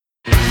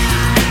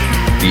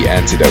The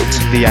Antidote.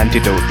 The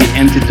Antidote. The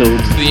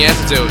Antidote. The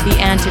Antidote. The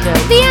Antidote.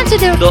 The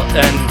Antidote.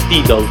 The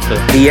Antidote.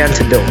 The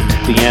Antidote.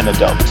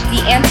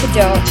 The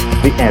Antidote.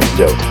 The Antidote. The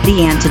Antidote.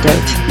 The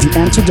Antidote. The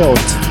Antidote.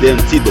 The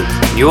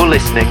Antidote. You're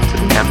listening to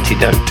The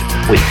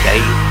Antidote with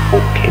Dave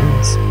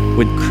Hawkins.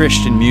 With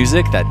Christian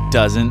music that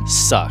doesn't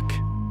suck.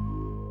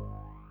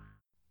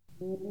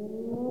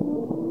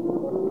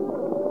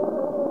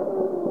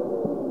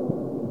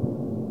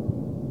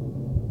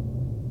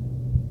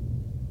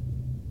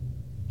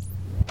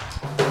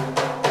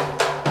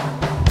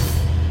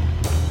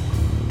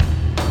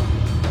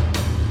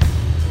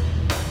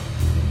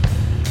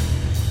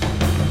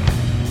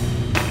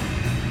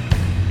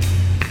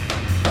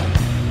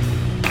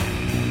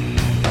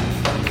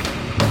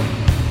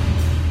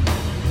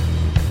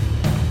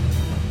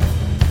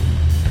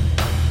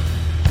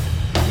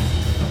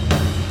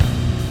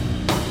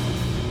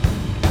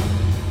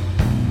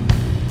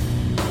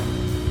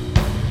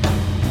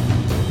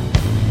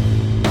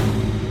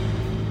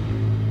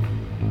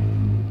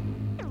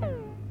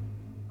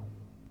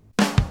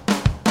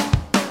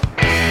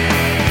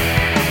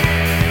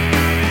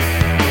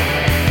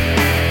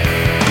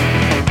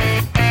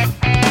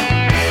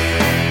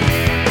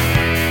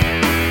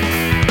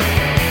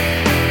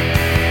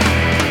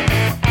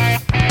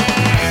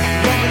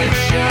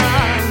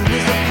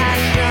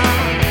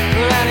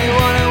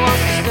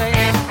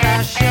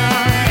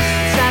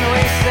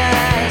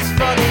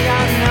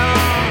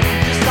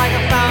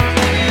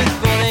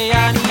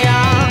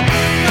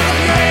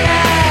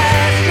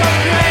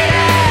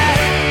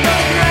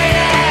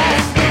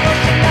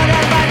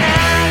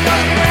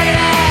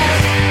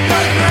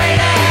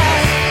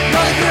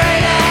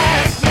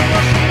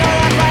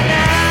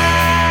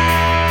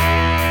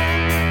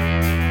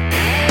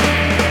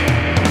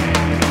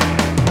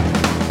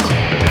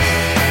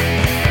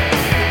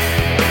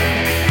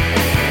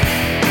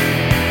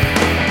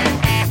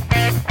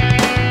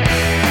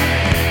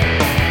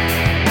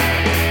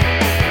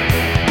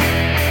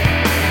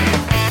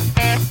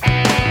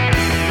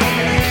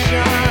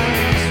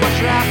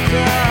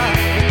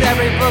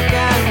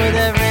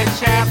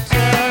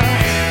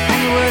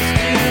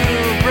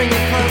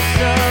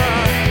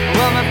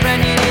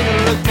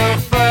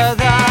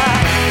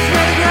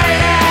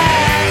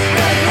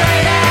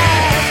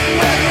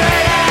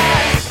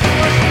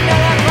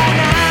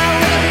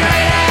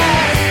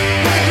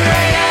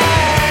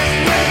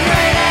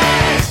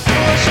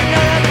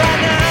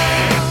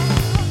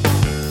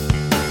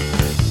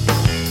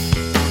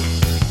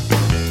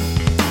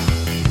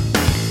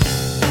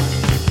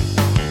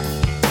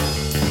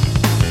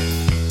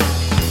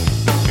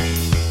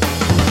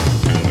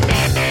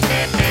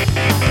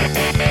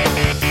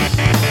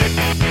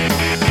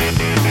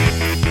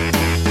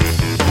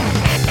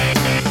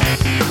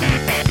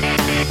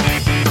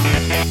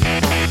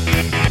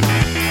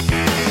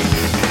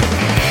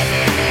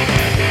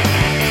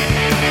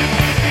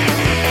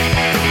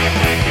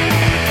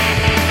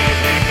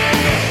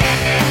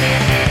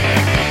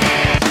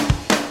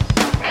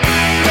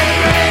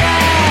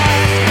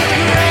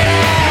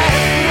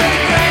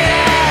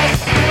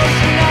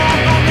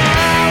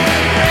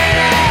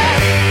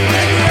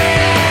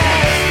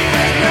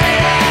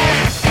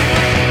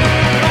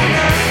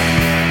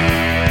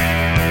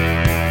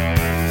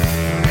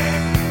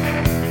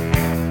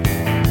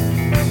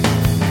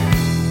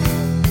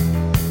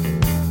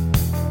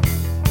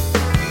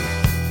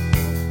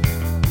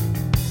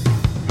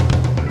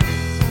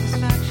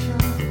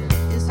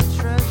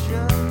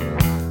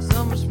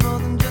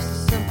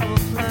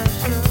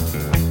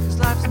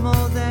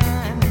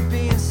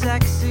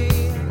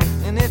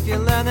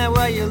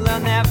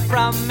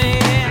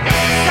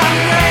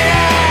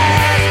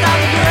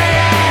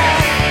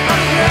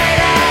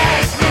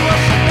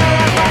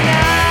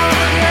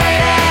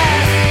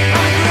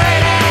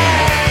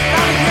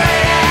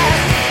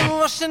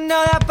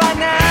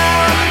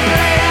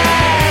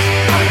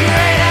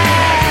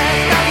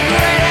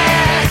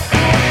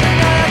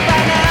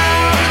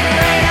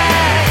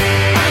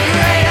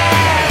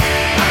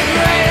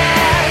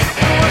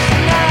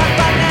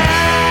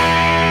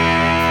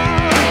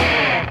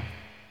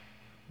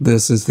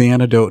 This is The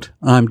Antidote.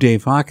 I'm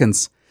Dave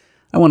Hawkins.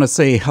 I want to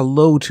say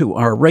hello to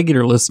our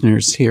regular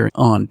listeners here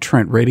on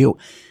Trent Radio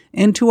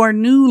and to our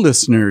new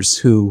listeners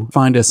who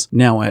find us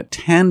now at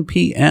 10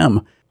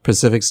 p.m.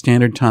 Pacific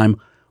Standard Time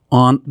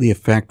on the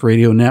Effect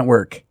Radio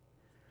Network.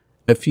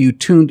 If you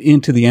tuned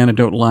into The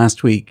Antidote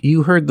last week,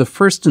 you heard the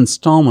first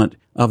installment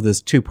of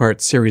this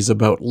two-part series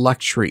about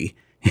luxury.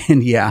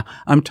 And yeah,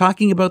 I'm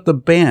talking about the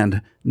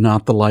band,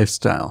 not the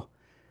lifestyle.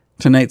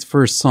 Tonight's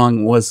first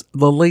song was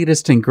The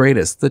Latest and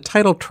Greatest, the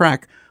title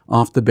track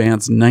off the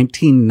band's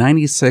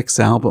 1996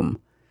 album.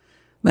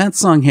 That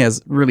song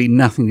has really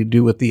nothing to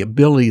do with the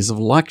abilities of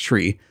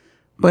luxury,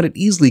 but it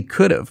easily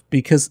could have,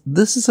 because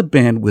this is a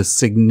band with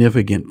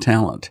significant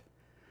talent.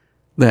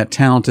 That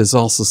talent is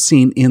also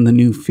seen in the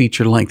new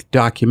feature-length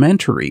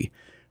documentary,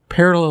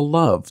 Parallel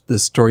Love, the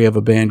story of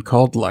a band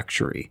called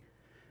Luxury.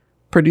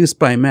 Produced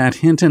by Matt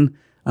Hinton,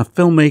 a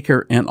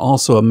filmmaker and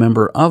also a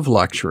member of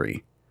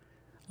Luxury.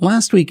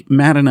 Last week,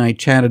 Matt and I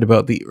chatted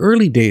about the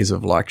early days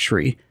of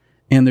Luxury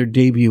and their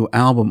debut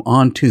album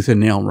on Tooth and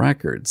Nail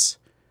Records.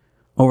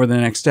 Over the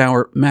next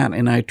hour, Matt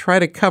and I try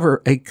to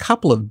cover a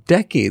couple of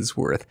decades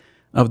worth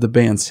of the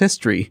band's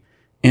history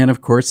and, of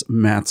course,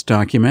 Matt's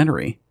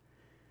documentary.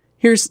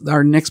 Here's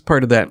our next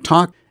part of that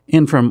talk,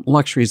 and from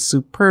Luxury's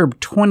superb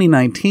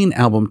 2019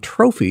 album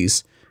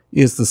Trophies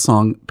is the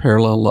song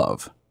Parallel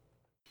Love.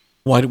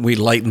 Why don't we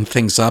lighten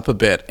things up a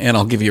bit, and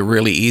I'll give you a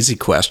really easy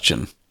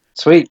question.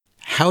 Sweet.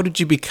 How did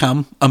you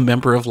become a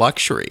member of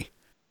Luxury?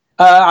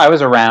 I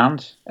was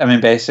around. I mean,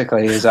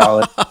 basically, is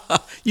all it.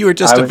 You were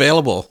just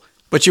available,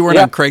 but you weren't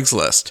on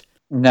Craigslist.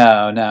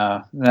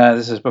 No.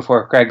 This is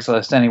before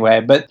Craigslist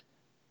anyway. But,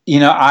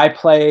 I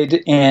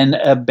played in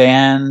a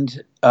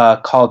band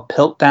called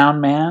Piltdown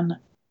Man,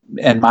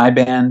 and my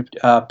band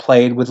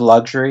played with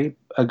Luxury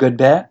a good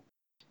bit.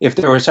 If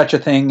there was such a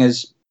thing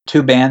as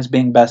two bands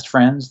being best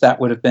friends, that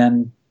would have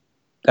been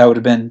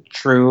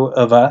true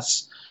of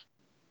us.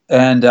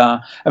 And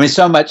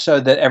so much so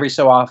that every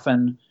so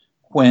often,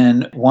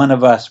 when one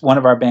of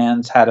our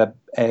bands had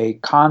a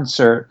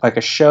concert, like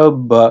a show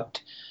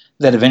booked,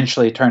 that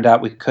eventually turned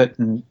out we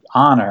couldn't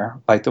honor,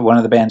 like one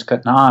of the bands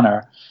couldn't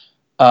honor,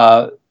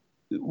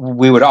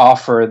 we would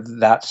offer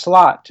that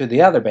slot to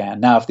the other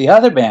band. Now, if the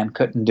other band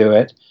couldn't do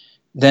it,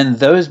 then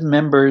those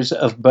members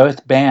of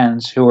both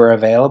bands who were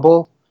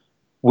available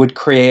would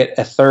create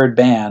a third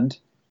band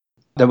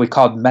that we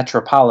called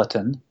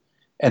Metropolitan.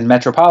 And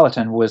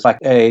Metropolitan was like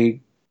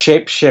a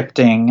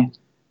shape-shifting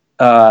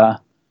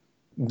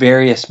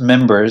various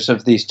members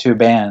of these two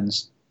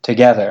bands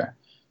together.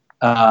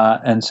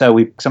 And so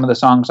some of the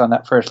songs on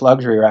that first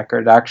Luxury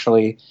record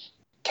actually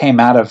came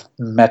out of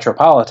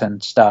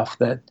Metropolitan stuff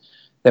that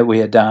we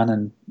had done,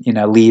 and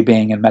Lee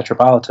being in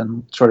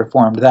Metropolitan sort of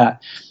formed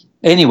that.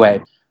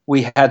 Anyway,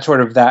 we had sort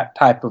of that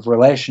type of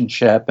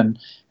relationship, and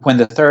when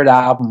the third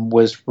album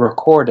was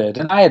recorded,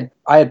 and I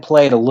had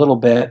played a little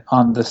bit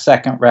on the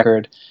second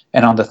record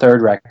and on the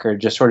third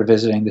record, just sort of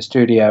visiting the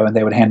studio, and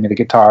they would hand me the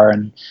guitar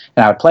and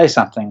I would play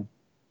something.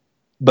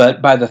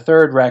 But by the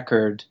third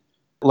record,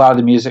 a lot of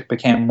the music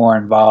became more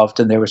involved,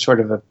 and there was sort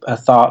of a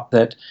thought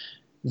that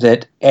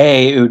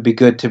it would be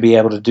good to be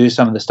able to do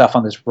some of the stuff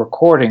on this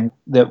recording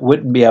that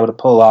wouldn't be able to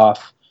pull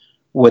off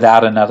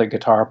without another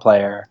guitar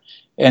player.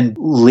 And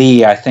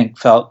Lee, I think,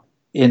 felt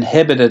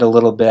inhibited a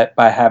little bit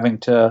by having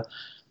to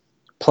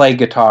play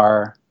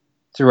guitar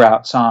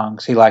throughout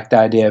songs. He liked the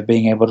idea of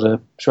being able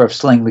to sort of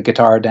sling the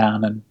guitar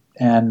down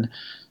and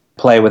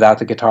play without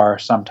the guitar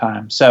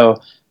sometimes. So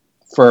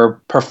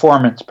for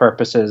performance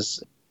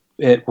purposes,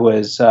 it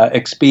was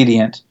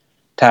expedient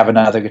to have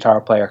another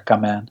guitar player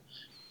come in.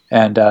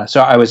 And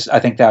so I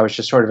think that was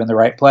just sort of in the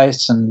right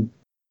place and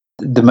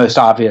the most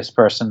obvious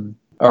person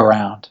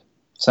around.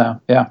 So,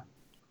 yeah.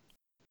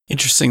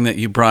 Interesting that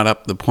you brought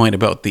up the point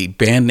about the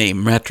band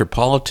name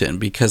Metropolitan,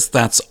 because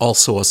that's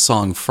also a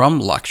song from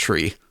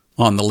Luxury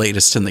on The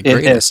Latest and the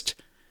Greatest.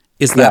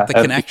 Is that the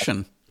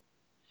connection?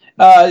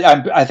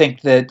 I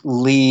think that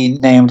Lee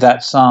named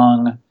that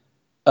song,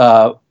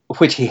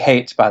 which he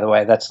hates, by the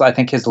way. That's, I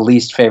think, his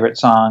least favorite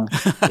song.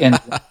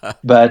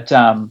 But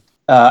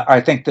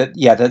I think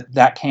that,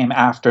 that came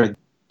after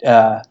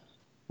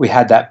we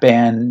had that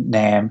band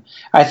name.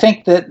 I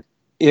think that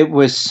it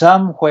was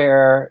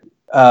somewhere...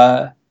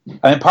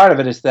 part of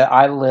it is that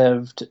I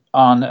lived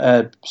on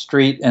a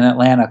street in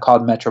Atlanta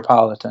called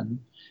Metropolitan,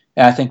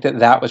 and I think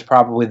that was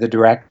probably the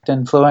direct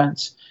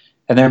influence.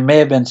 And there may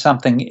have been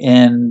something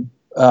in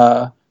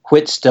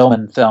Whit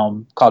Stillman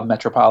film called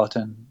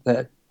Metropolitan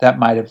that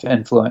might have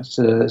influenced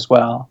it as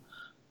well.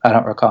 I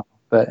don't recall,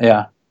 but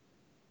yeah.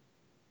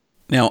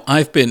 Now,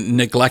 I've been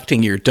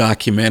neglecting your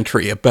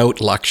documentary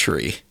about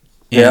Luxury.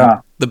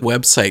 Yeah. The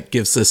website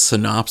gives this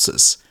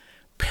synopsis.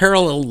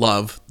 Parallel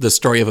Love, the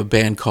story of a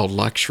band called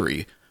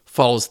Luxury,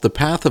 follows the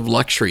path of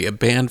Luxury, a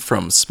band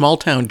from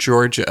small-town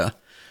Georgia,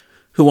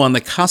 who on the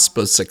cusp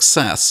of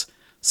success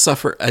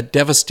suffer a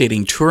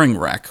devastating touring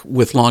wreck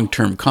with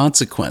long-term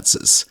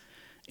consequences.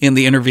 In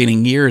the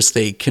intervening years,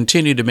 they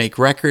continue to make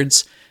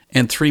records,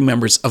 and 3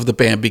 members of the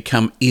band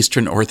become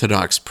Eastern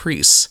Orthodox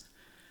priests.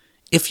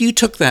 If you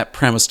took that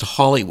premise to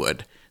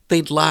Hollywood,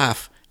 they'd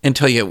laugh and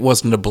tell you it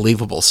wasn't a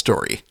believable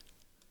story.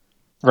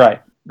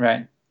 Right.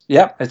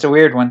 Yep, it's a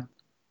weird one.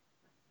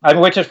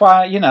 Which is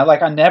why,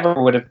 I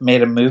never would have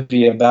made a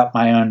movie about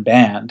my own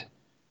band.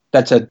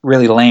 That's a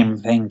really lame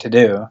thing to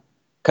do,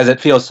 because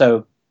it feels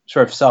so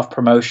sort of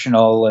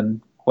self-promotional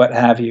and what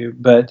have you.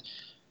 But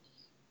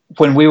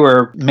when we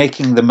were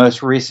making the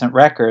most recent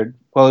record,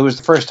 well, it was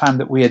the first time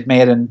that we had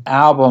made an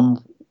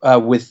album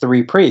with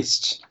 3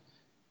 priests.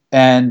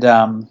 And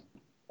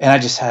I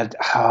just had,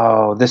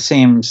 this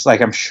seems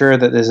like, I'm sure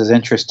that this is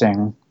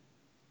interesting.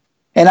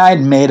 And I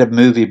had made a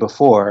movie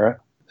before,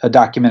 a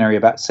documentary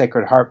about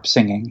sacred harp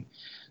singing.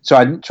 So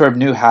I sort of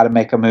knew how to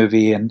make a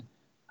movie, and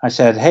I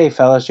said, hey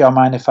fellas, y'all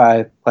mind if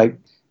I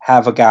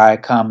have a guy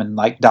come and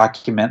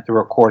document the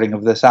recording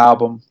of this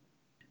album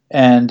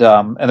and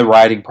the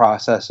writing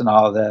process and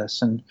all of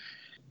this.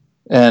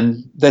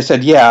 And they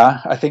said,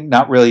 yeah, I think,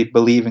 not really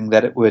believing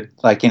that it would,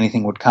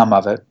 anything would come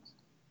of it.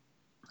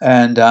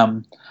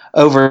 And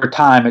over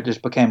time, it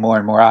just became more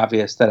and more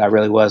obvious that I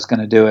really was going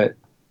to do it.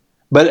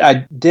 But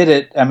I did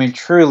it, I mean,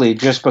 truly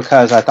just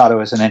because I thought it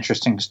was an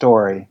interesting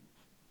story.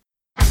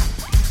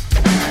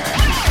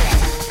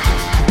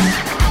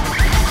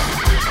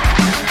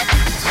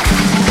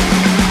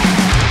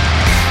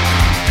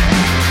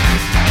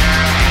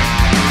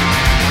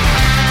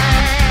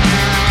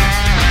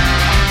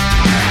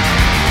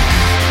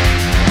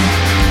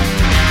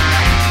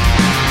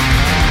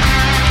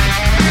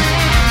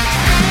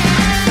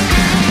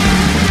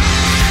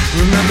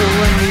 Remember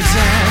when we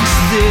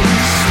danced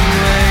this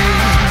way?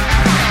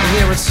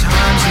 There were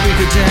times we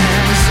could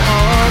dance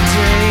all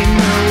day.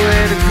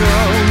 Nowhere to go,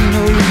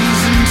 no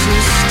reason to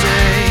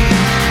stay.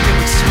 There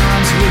were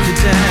times we could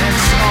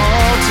dance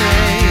all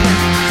day.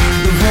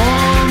 The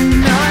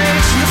warm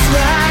nights, the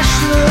flash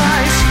of the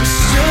lights. We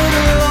stood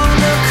along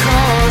the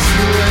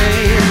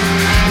causeway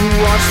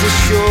and watched the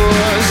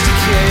shores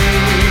decay.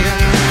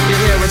 Yeah,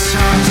 there were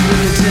times we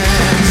could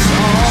dance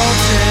all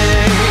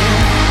day.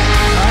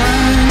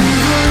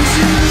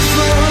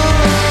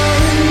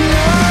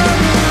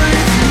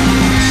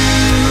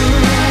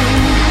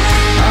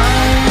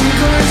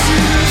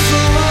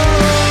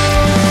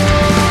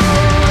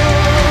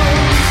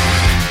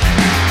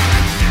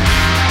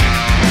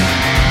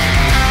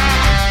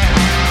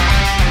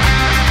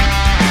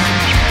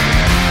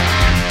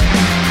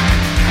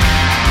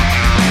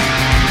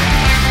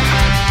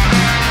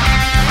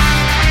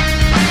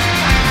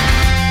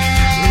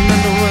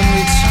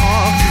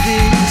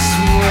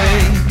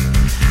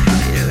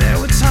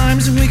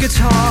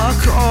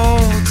 Talk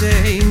all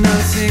day,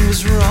 nothing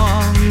was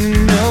wrong,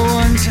 no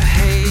one to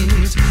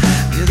hate.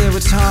 Yeah, there were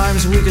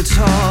times we could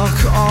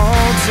talk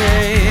all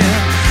day.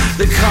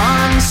 The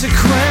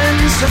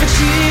consequence of a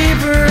cheap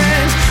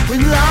rent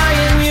would lie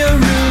in your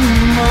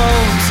room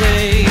all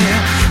day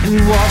and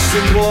watch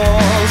the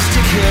walls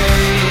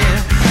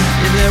decay.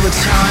 Yeah, there were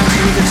times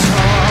we could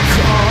talk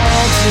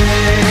all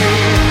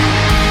day.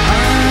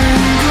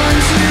 I'm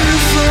going to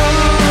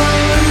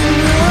fall in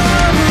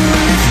love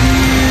with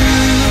you.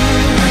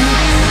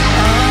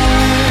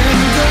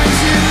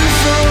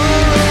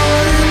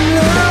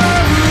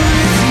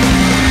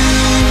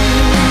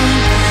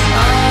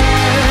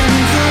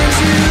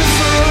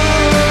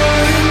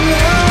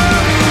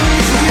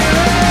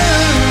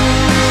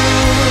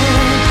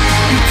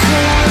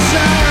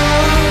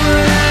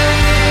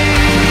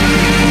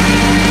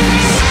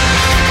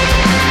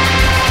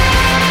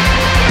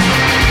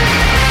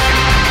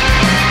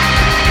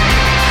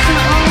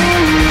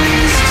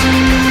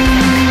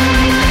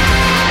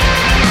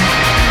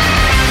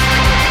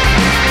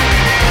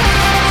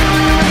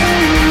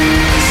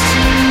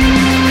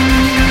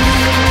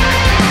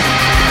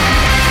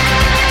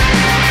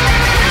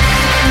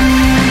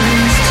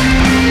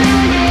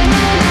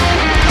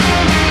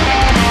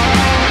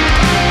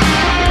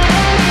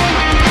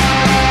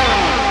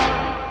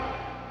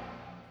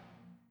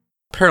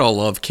 Parallel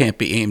Love can't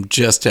be aimed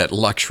just at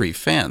luxury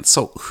fans.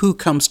 So who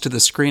comes to the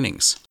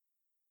screenings?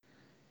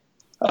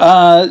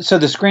 So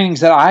the screenings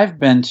that I've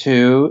been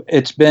to,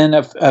 it's been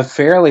a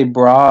fairly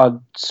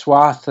broad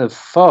swath of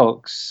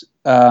folks.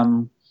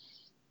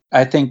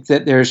 I think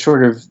that there's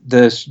sort of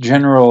this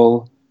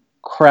general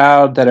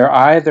crowd that are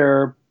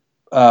either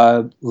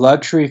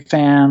luxury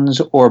fans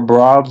or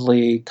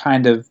broadly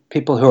kind of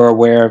people who are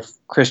aware of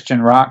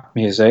Christian rock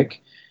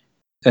music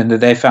and that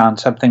they found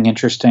something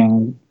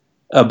interesting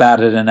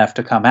about it enough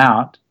to come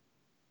out.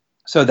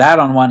 So that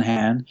on one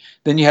hand.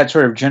 Then you had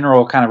sort of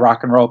general kind of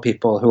rock and roll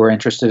people who were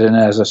interested in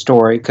it as a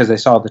story because they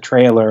saw the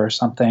trailer or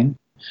something.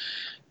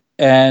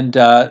 And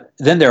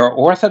then there are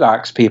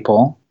Orthodox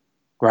people,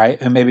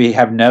 right, who maybe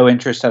have no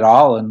interest at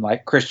all in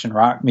like Christian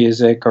rock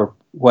music or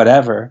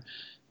whatever,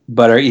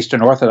 but are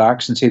Eastern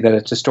Orthodox and see that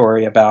it's a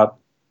story about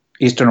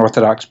Eastern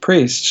Orthodox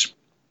priests.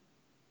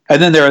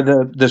 And then there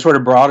are the sort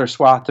of broader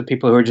swath of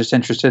people who are just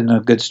interested in a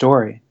good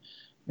story.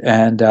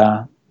 And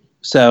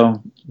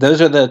so those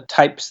are the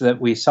types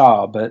that we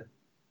saw, but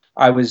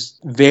I was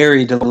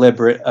very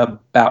deliberate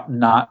about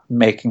not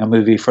making a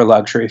movie for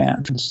luxury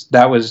fans.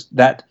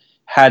 That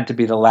had to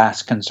be the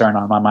last concern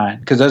on my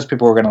mind because those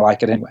people were going to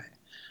like it anyway.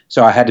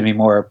 So I had to be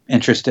more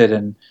interested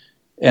in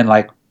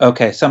like,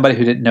 okay, somebody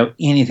who didn't know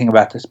anything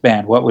about this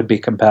band, what would be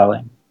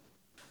compelling?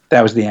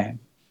 That was the aim.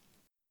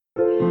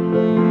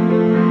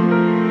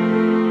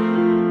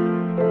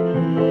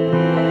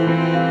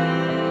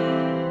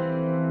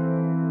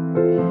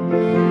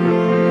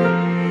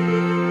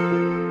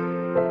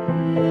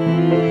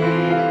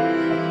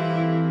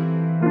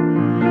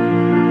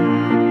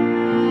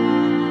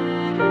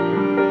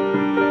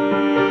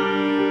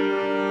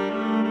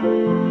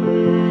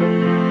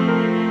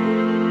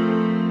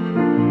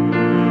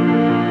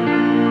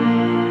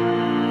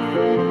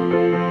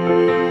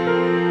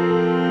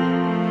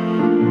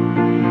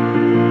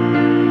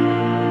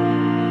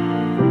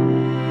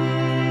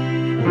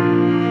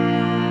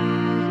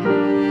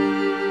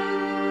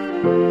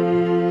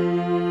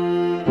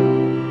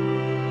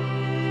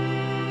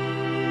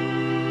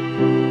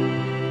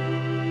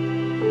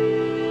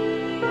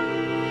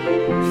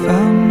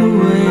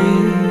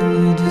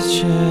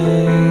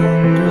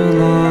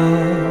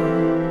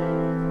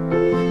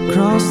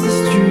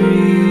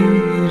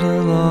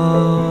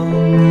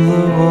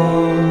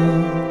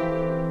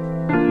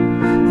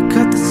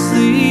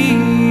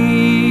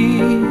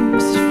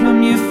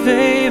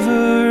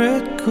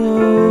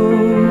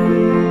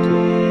 cold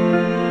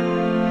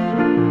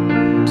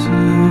to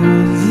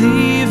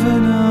leave a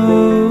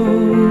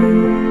note.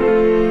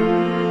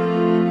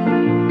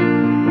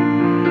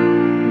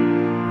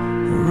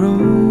 I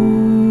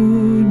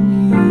wrote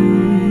you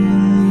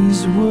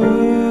these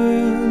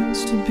words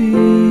to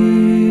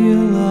be a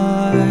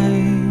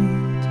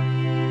light,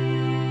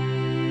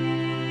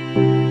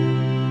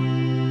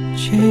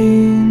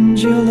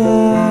 change your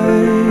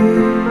life.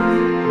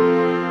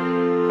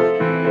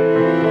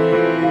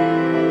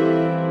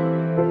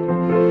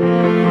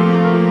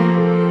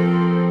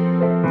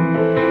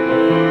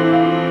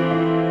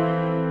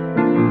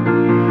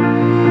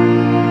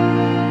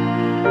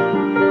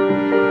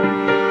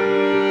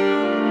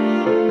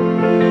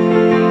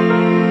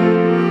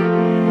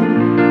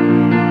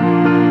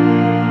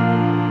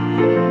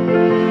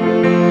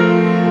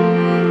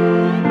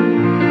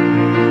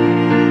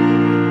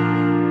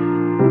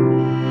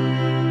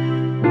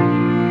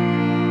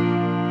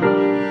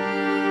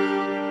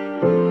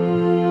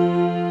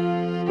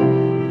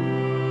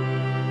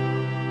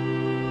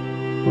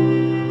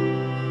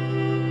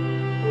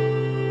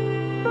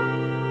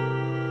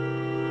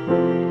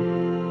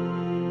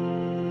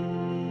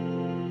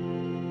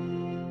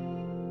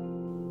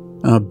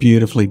 A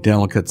beautifully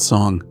delicate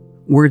song,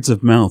 Words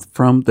of Mouth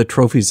from the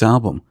Trophies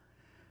album.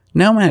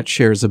 Now Matt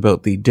shares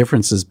about the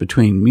differences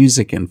between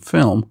music and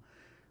film.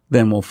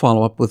 Then we'll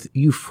follow up with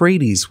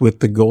Euphrates with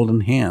the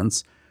Golden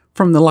Hands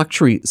from the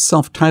Luxury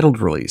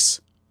self-titled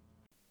release.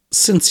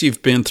 Since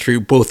you've been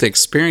through both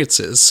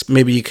experiences,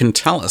 maybe you can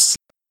tell us,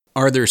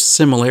 are there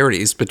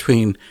similarities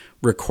between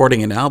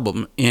recording an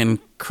album and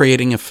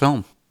creating a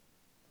film?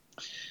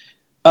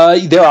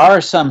 There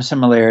are some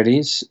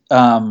similarities.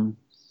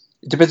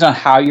 It depends on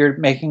how you're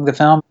making the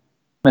film.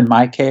 In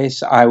my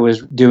case, I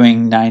was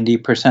doing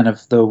 90%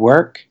 of the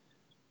work.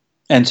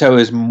 And so it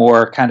was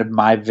more kind of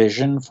my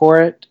vision for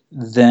it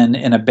than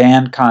in a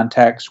band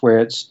context where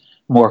it's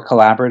more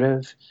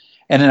collaborative.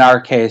 And in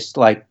our case,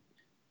 like,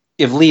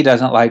 if Lee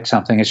doesn't like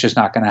something, it's just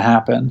not going to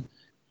happen.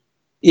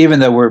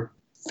 Even though we're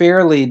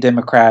fairly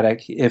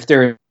democratic, if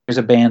there is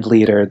a band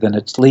leader, then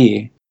it's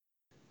Lee.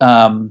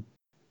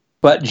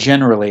 But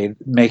generally,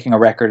 making a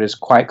record is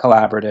quite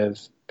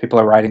collaborative. People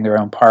are writing their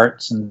own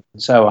parts and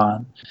so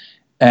on.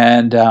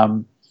 And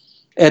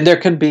there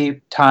can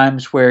be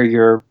times where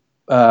you're,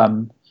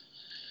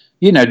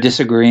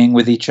 disagreeing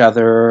with each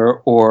other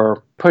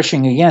or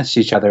pushing against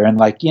each other. And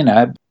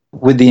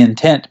with the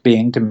intent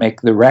being to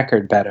make the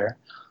record better.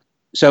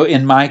 So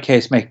in my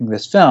case, making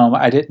this film,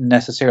 I didn't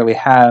necessarily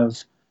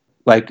have,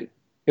 it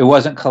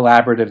wasn't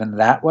collaborative in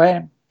that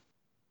way.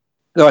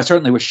 Though I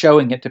certainly was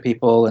showing it to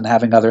people and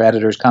having other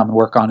editors come and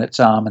work on it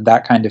some and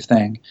that kind of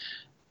thing.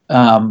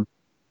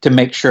 To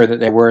make sure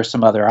that there were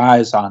some other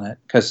eyes on it,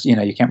 because, you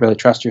can't really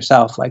trust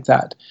yourself like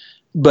that.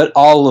 But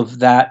all of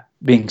that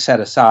being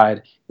set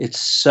aside, it's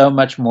so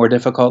much more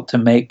difficult to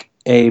make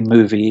a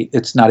movie.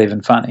 It's not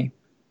even funny.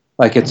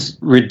 It's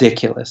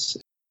ridiculous.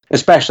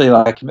 Especially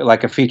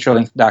like a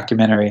feature-length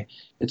documentary.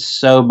 It's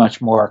so much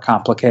more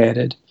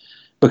complicated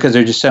because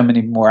there are just so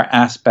many more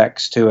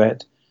aspects to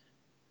it.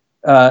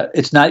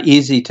 It's not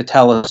easy to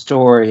tell a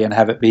story and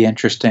have it be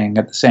interesting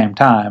at the same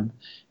time.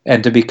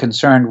 And to be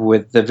concerned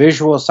with the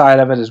visual side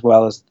of it as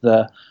well as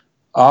the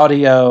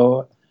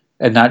audio,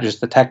 and not just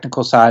the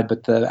technical side,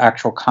 but the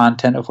actual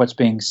content of what's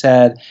being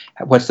said.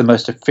 What's the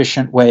most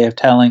efficient way of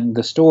telling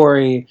the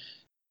story?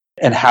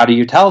 And how do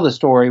you tell the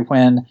story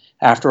when,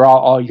 after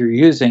all you're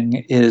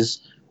using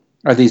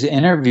are these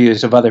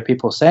interviews of other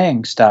people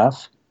saying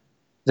stuff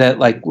that,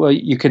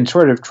 you can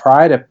sort of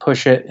try to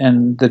push it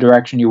in the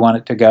direction you want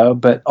it to go,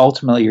 but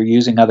ultimately you're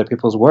using other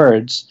people's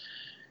words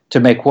to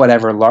make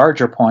whatever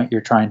larger point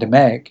you're trying to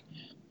make.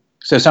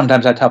 So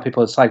sometimes I tell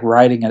people it's like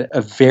writing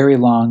a very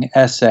long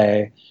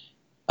essay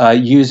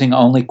using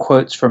only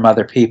quotes from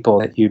other people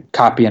that you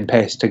copy and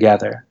paste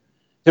together.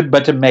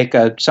 But to make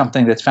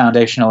something that's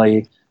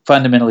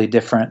fundamentally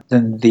different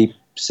than the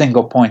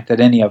single point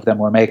that any of them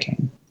were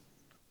making.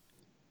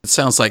 It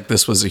sounds like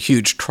this was a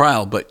huge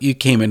trial, but you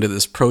came into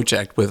this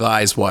project with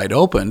eyes wide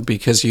open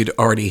because you'd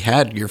already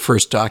had your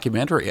first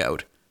documentary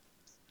out.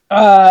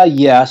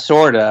 Yeah,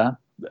 sorta.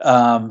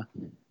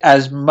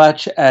 As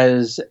much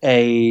as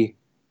a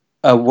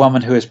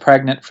woman who is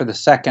pregnant for the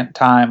second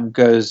time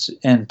goes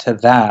into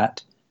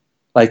that,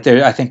 I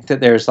think that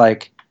there's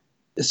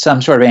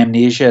some sort of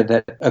amnesia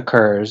that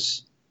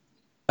occurs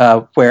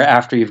where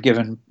after you've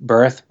given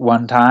birth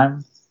one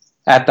time,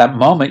 at that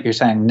moment you're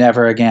saying,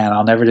 never again,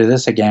 I'll never do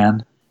this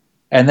again.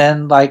 And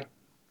then,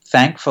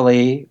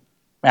 thankfully,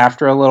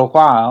 after a little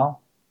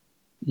while,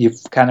 you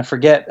kind of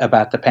forget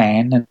about the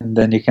pain, and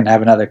then you can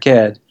have another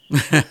kid.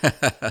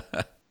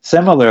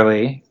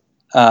 Similarly,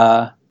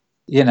 it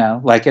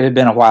had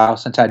been a while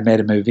since I'd made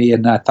a movie,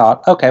 and I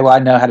thought, okay, well, I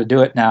know how to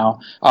do it now.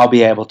 I'll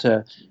be able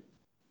to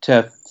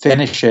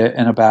finish it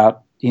in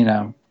about,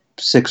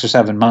 6 or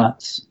 7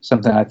 months,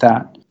 something like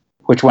that,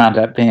 which wound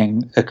up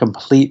being a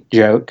complete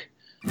joke.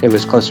 It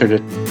was closer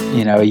to,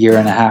 a year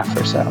and a half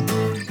or so.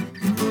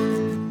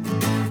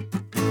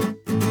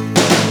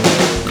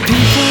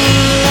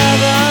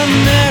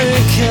 People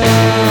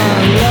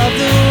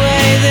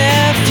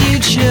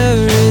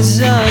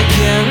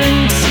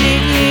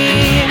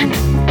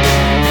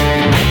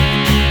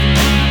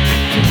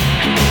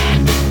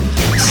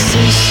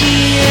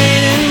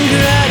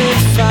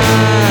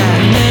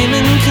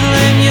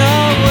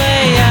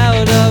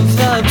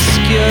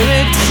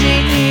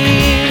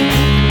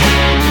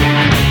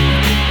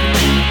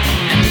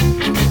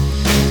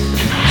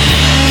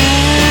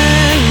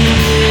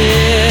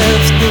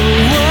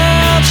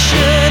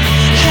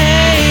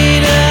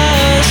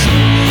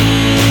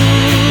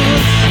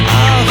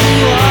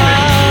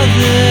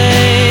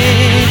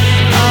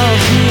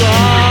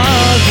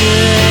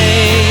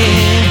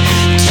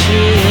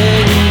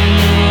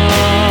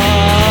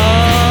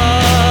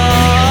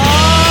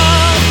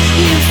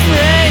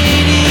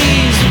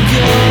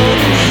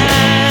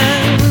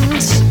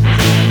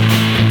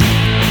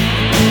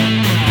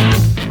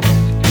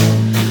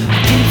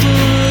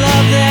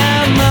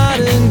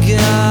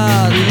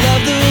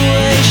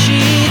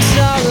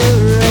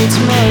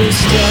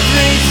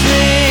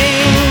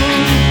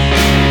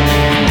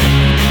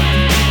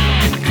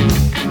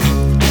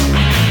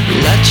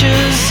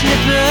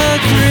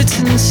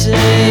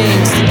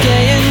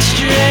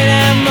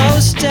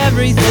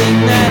everything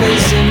that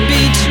is in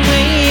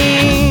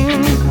between.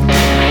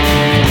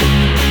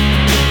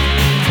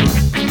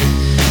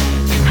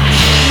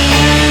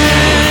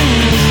 And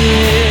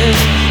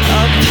if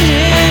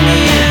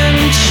opinion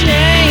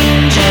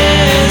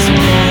changes,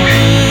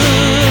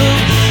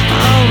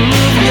 I'll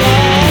move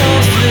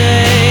your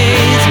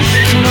faith.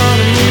 Come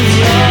on and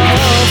move your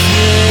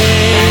faith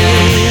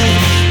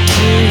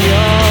to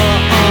your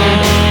own.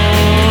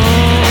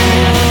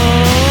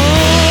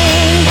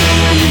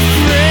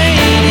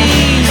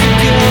 Euphrates,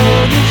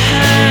 golden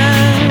hands.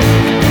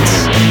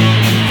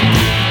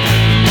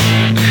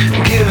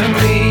 Give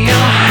me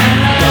your hand.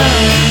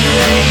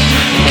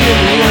 Give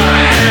me your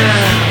hand.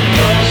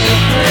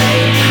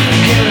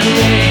 Give me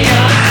your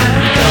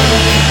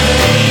hand. Give me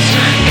your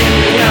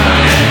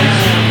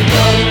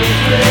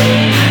hand.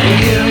 Give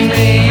me your hand. Give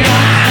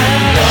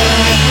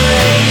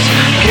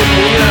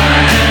me your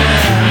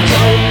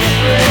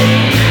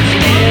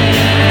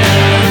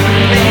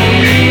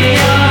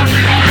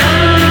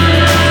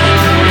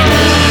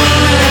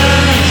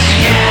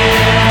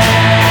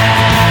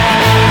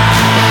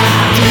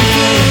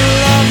People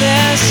love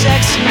their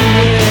sexy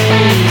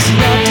ways,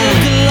 love to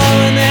glow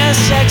in their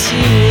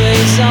sexy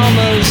ways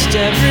almost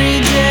every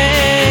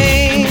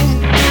day.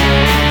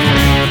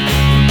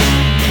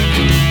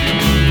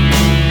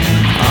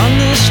 On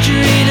the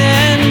street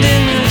and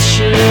in the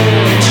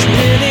church,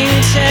 wielding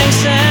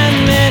tanks and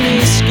mini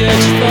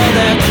skirts, for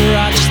their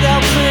crotch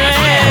they'll pray.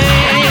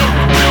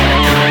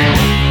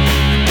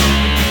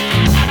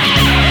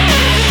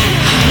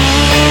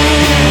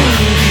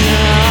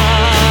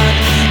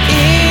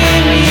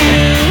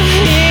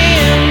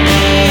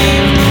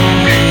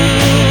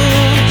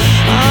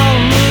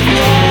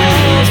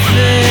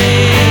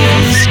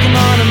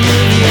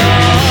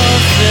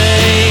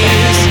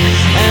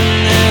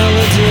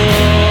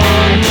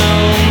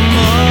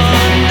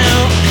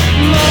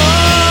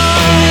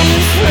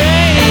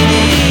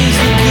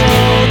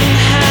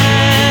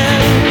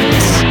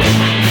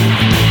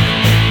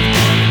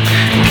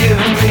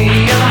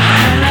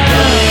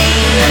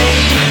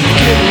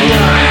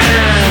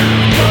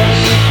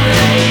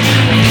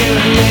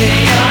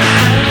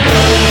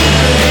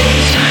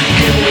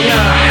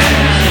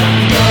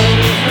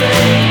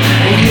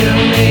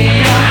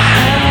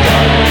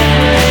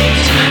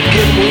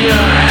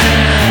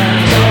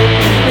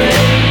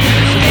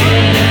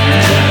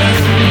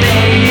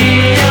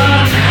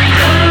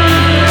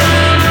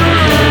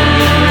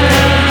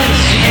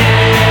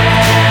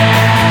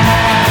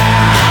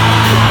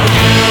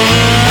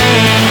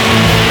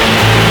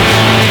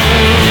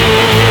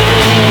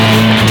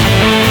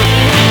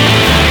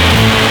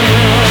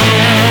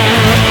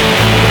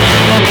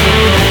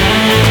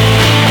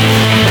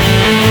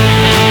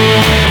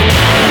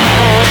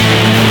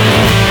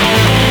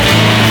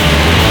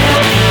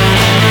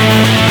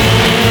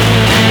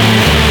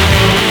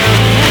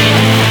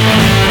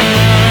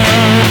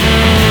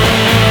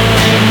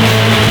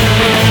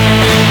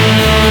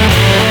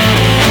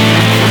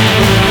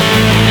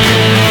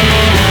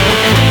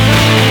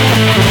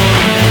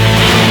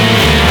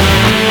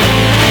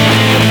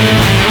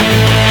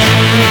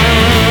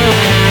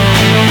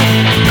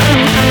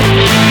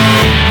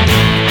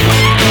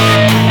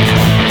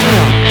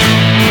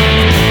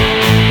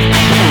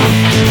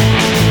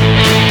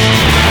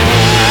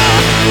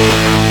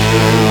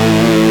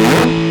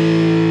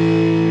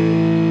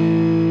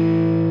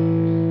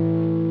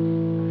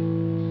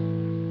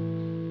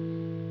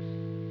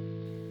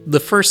 The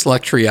first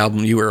Luxury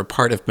album you were a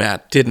part of,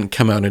 Matt, didn't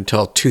come out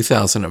until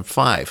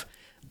 2005.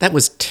 That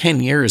was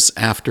 10 years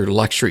after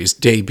Luxury's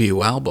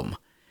debut album.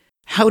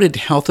 How did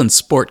Health and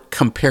Sport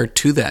compare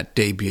to that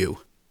debut?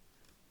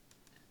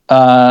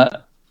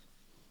 Well,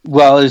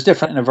 it was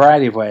different in a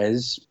variety of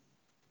ways.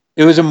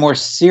 It was a more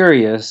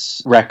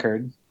serious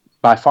record,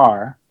 by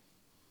far.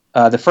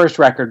 The first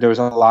record, there was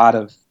a lot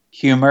of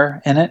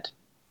humor in it.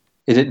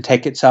 It didn't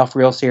take itself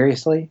real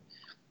seriously.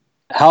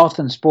 Health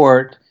and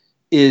Sport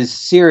is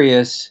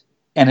serious,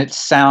 and it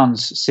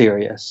sounds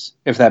serious,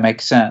 if that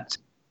makes sense.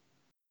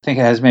 I think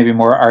it has maybe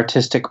more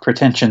artistic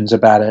pretensions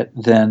about it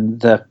than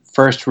the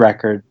first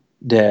record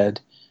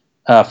did.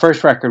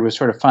 First record was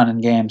sort of fun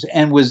and games,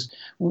 and was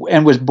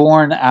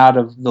born out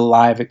of the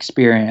live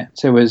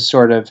experience. It was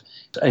sort of,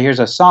 here's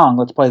a song,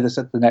 let's play this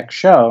at the next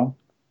show,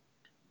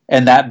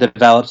 and that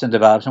develops and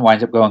develops and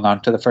winds up going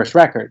on to the first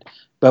record.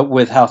 But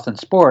with Health and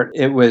Sport,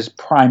 it was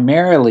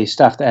primarily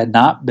stuff that had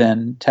not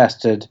been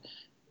tested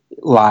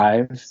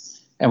live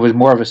and was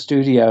more of a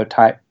studio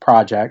type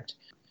project.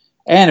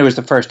 And it was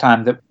the first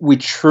time that we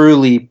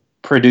truly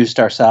produced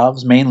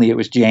ourselves. Mainly it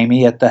was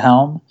Jamie at the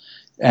helm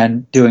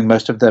and doing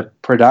most of the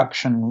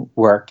production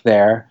work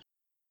there.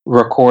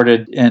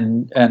 Recorded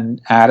in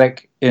an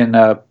attic in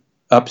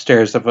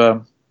upstairs of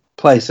a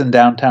place in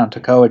downtown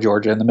Toccoa,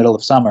 Georgia in the middle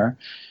of summer.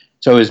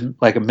 So it was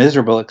like a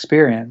miserable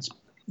experience,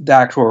 the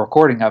actual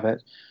recording of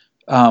it.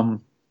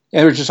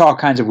 It was just all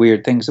kinds of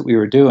weird things that we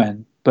were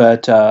doing.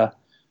 But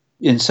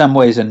in some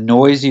ways a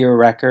noisier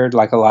record,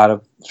 like a lot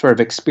of sort of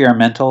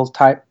experimental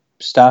type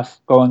stuff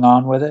going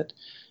on with it.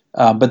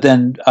 But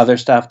then other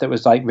stuff that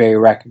was like very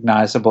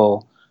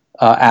recognizable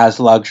as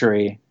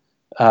Luxury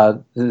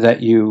that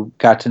you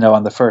got to know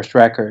on the first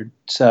record.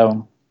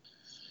 So,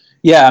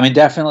 yeah, I mean,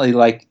 definitely,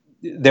 like,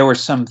 there were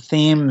some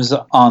themes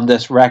on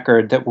this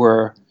record that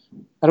were,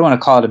 I don't want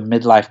to call it a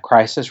midlife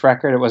crisis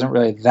record. It wasn't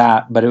really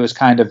that, but it was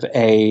kind of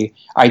a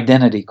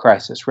identity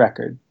crisis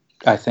record,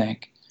 I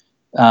think.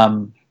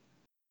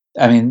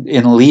 I mean,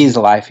 in Lee's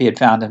life, he had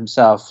found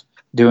himself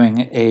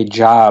doing a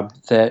job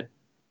that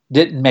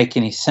didn't make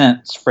any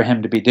sense for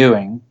him to be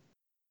doing,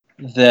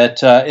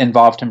 that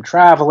involved him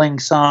traveling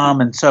some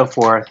and so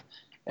forth,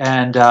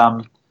 and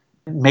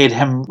made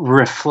him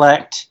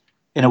reflect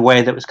in a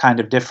way that was kind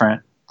of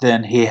different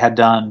than he had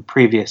done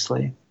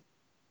previously.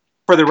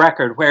 For the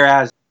record,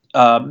 whereas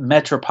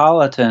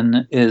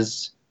Metropolitan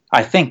is,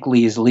 I think,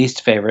 Lee's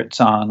least favorite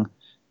song,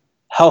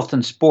 Health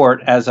and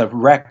Sport as a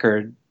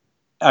record,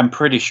 I'm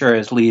pretty sure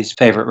is Lee's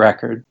favorite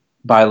record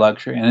by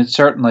Luxury. And it's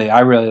certainly,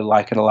 I really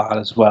like it a lot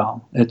as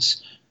well. It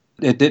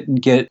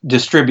didn't get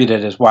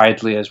distributed as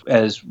widely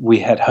as we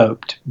had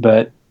hoped,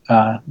 but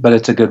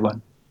it's a good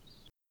one.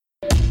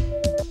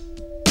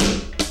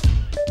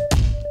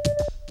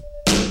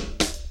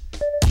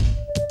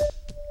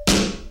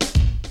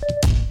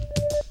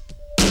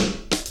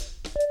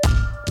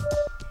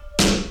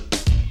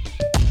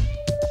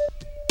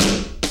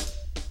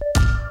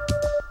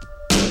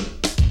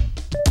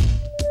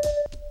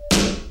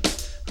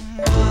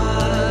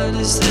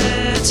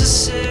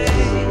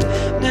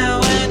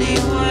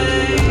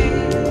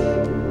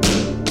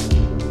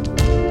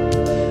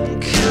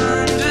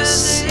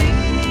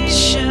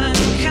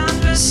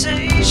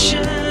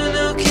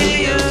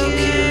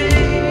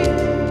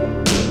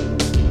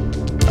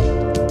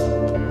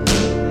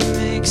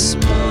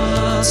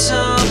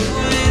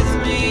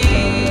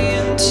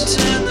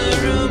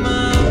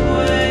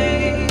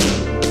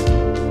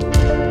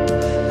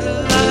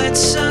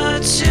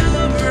 Too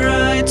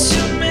bright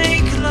to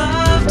make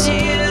love to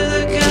you,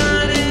 the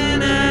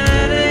garden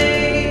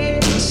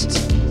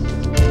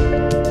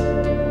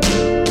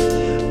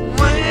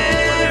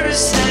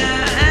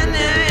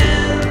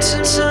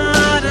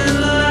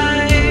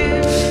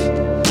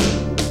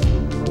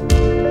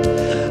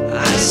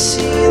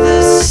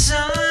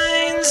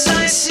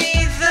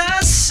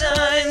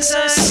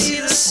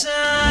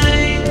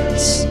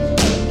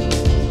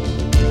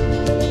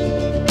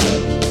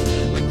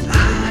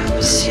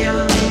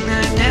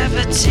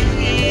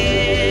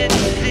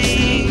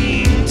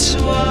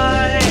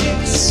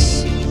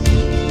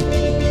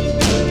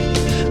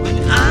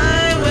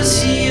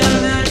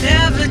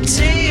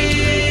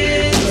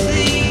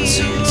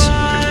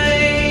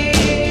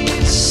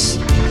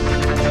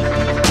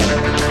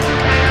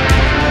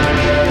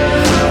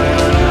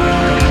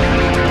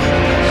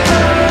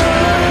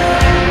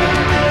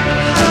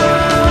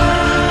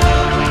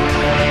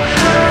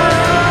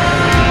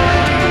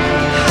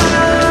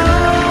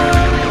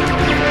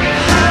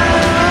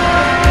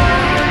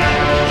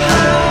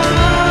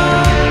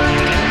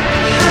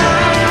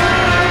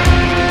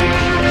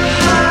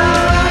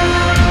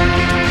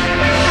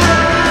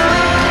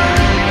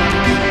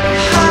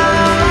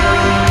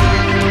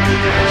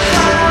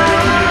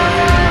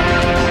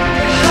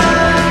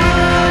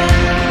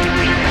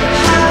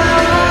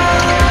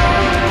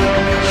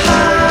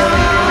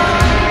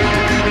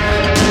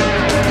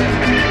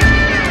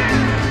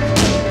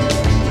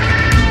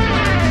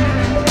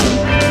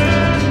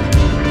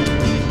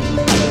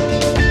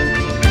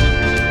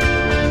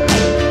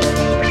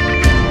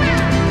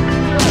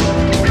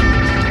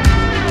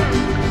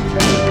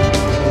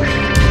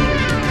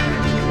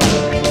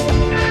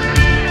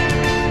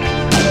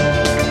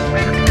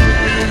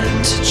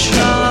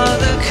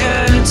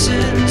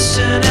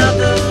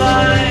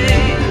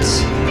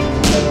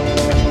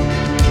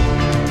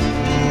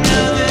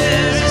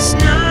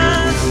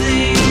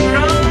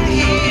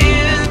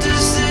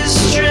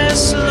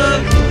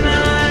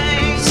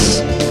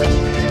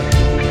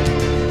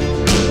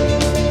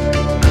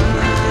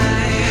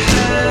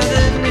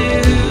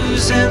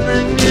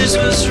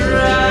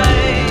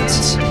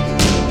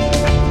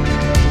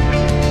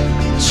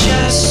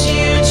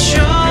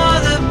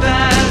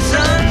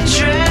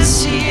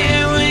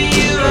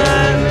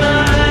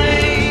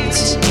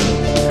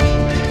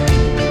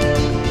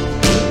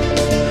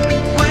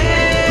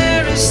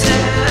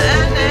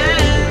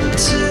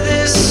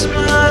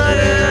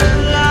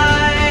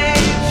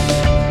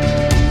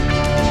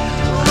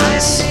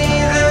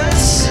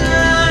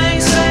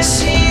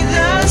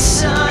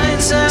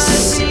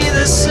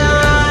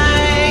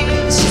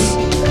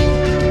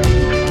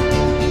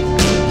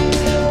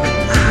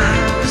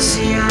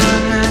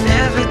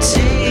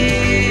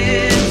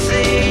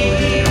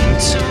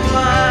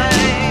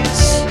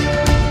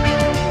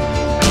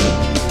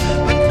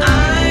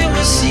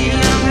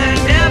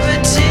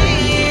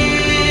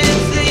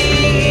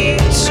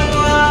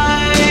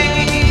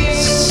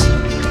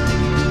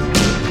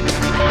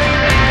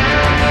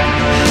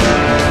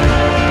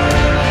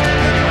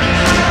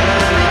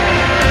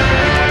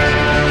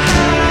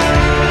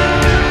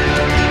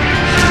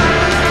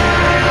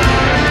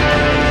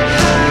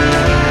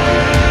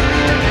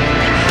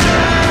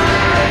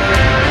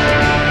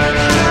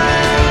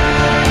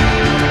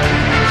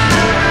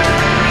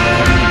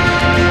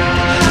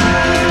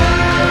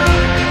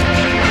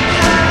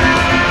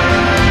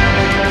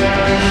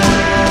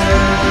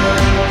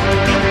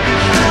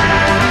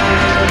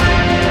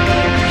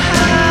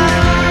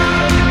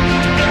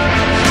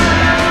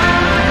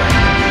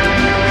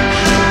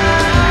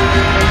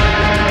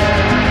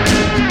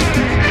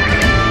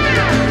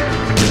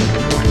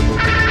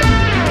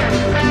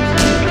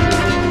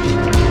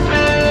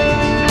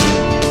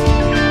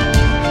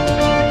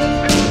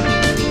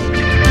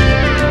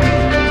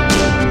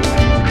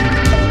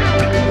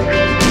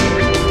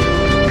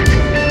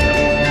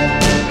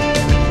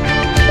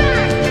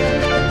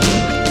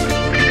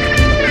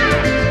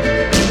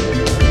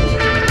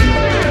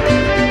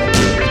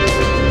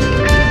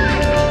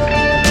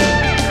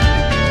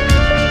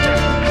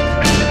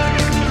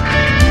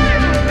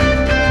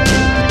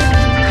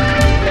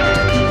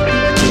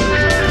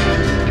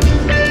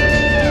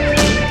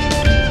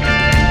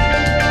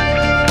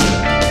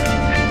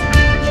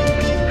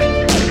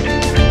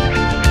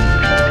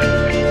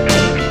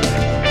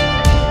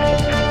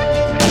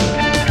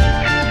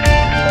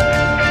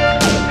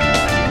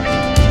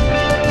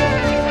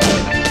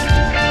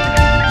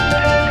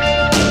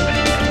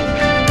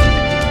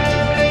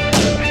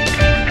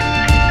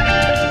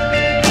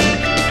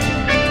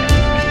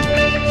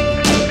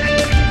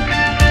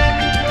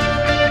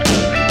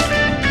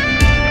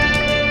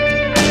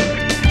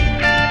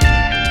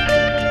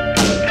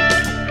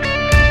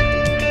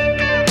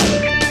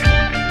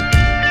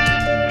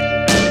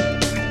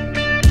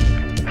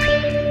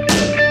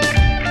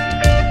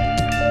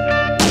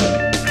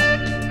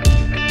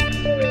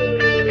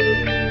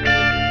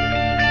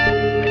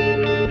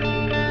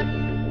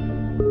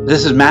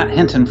This is Matt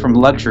Hinton from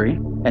Luxury,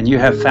 and you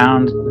have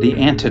found The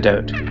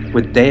Antidote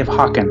with Dave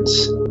Hawkins.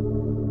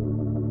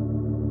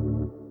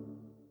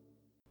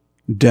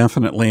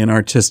 Definitely an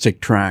artistic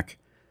track.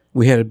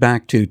 We headed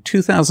back to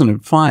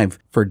 2005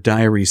 for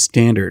Diary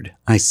Standard,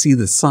 I See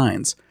the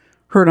Signs,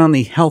 heard on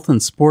the Health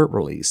and Sport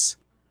release.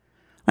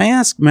 I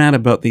asked Matt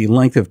about the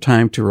length of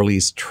time to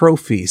release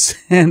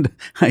Trophies, and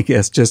I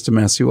guess just to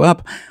mess you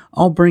up,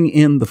 I'll bring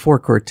in the Four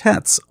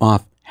Quartets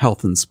off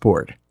Health and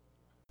Sport.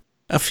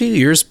 A few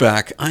years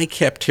back, I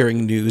kept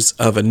hearing news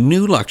of a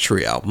new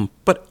Luxury album,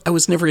 but I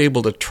was never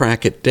able to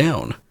track it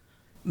down.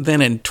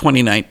 Then in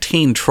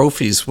 2019,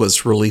 Trophies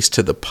was released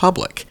to the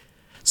public.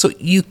 So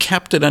you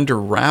kept it under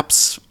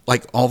wraps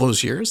like all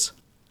those years?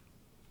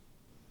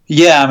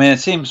 Yeah, I mean,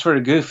 it seems sort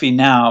of goofy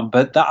now,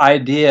 but the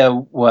idea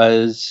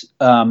was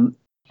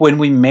when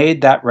we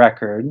made that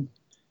record,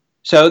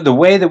 so the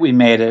way that we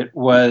made it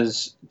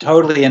was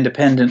totally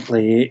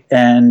independently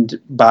and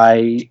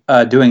by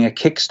doing a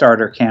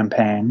Kickstarter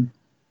campaign,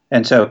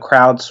 and so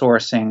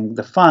crowdsourcing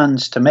the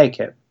funds to make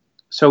it.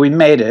 So we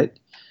made it,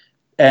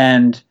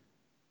 and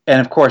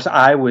of course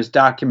I was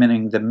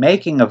documenting the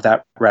making of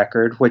that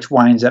record, which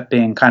winds up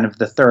being kind of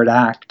the third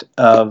act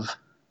of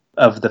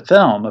the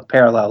film, of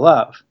Parallel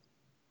Love.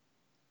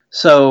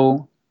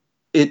 So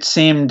it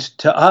seemed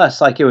to us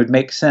like it would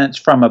make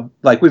sense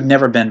we've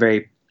never been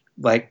very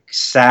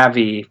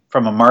savvy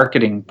from a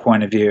marketing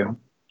point of view,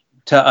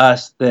 to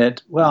us that,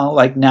 well,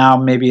 now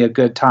maybe a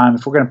good time,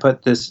 if we're going to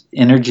put this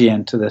energy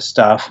into this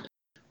stuff,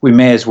 we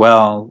may as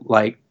well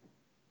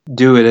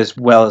do it as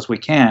well as we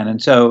can.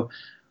 And so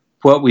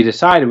what we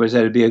decided was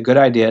that it'd be a good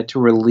idea to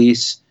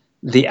release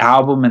the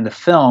album and the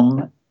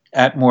film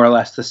at more or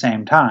less the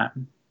same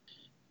time.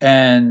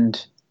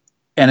 And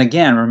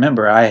again,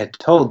 remember, I had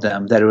told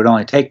them that it would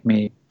only take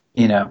me,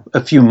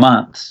 a few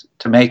months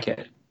to make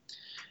it.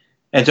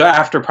 And so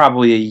after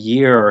probably a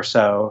year or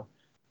so,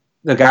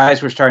 the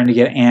guys were starting to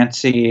get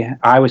antsy.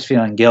 I was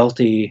feeling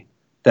guilty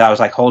that I was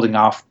holding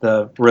off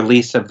the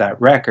release of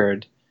that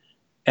record.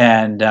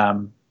 And,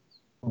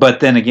 but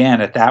then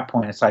again, at that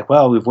point, it's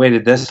well, we've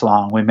waited this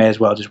long. We may as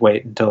well just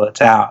wait until it's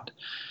out.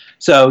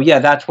 So yeah,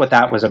 that's what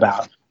that was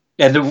about.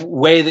 And the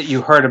way that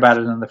you heard about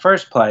it in the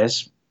first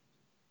place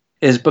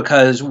is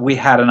because we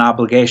had an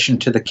obligation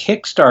to the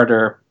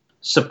Kickstarter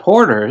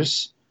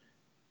supporters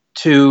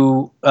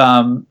to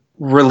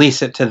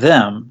release it to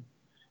them.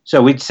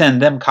 So we'd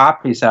send them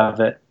copies of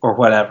it or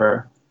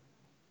whatever.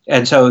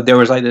 And so there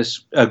was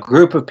a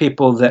group of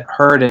people that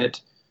heard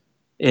it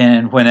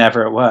in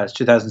whenever it was,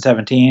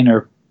 2017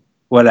 or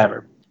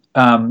whatever.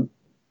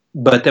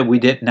 But that we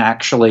didn't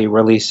actually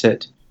release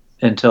it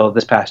until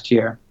this past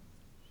year.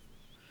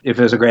 If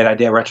it was a great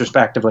idea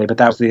retrospectively, but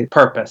that was the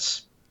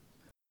purpose.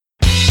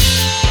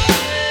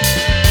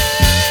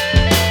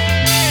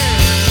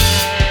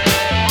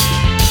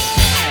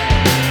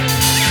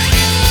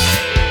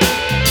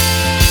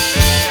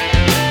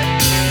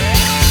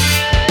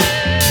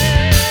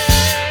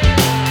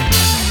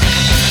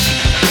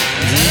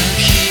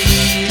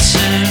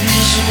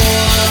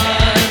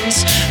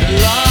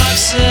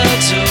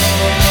 Signature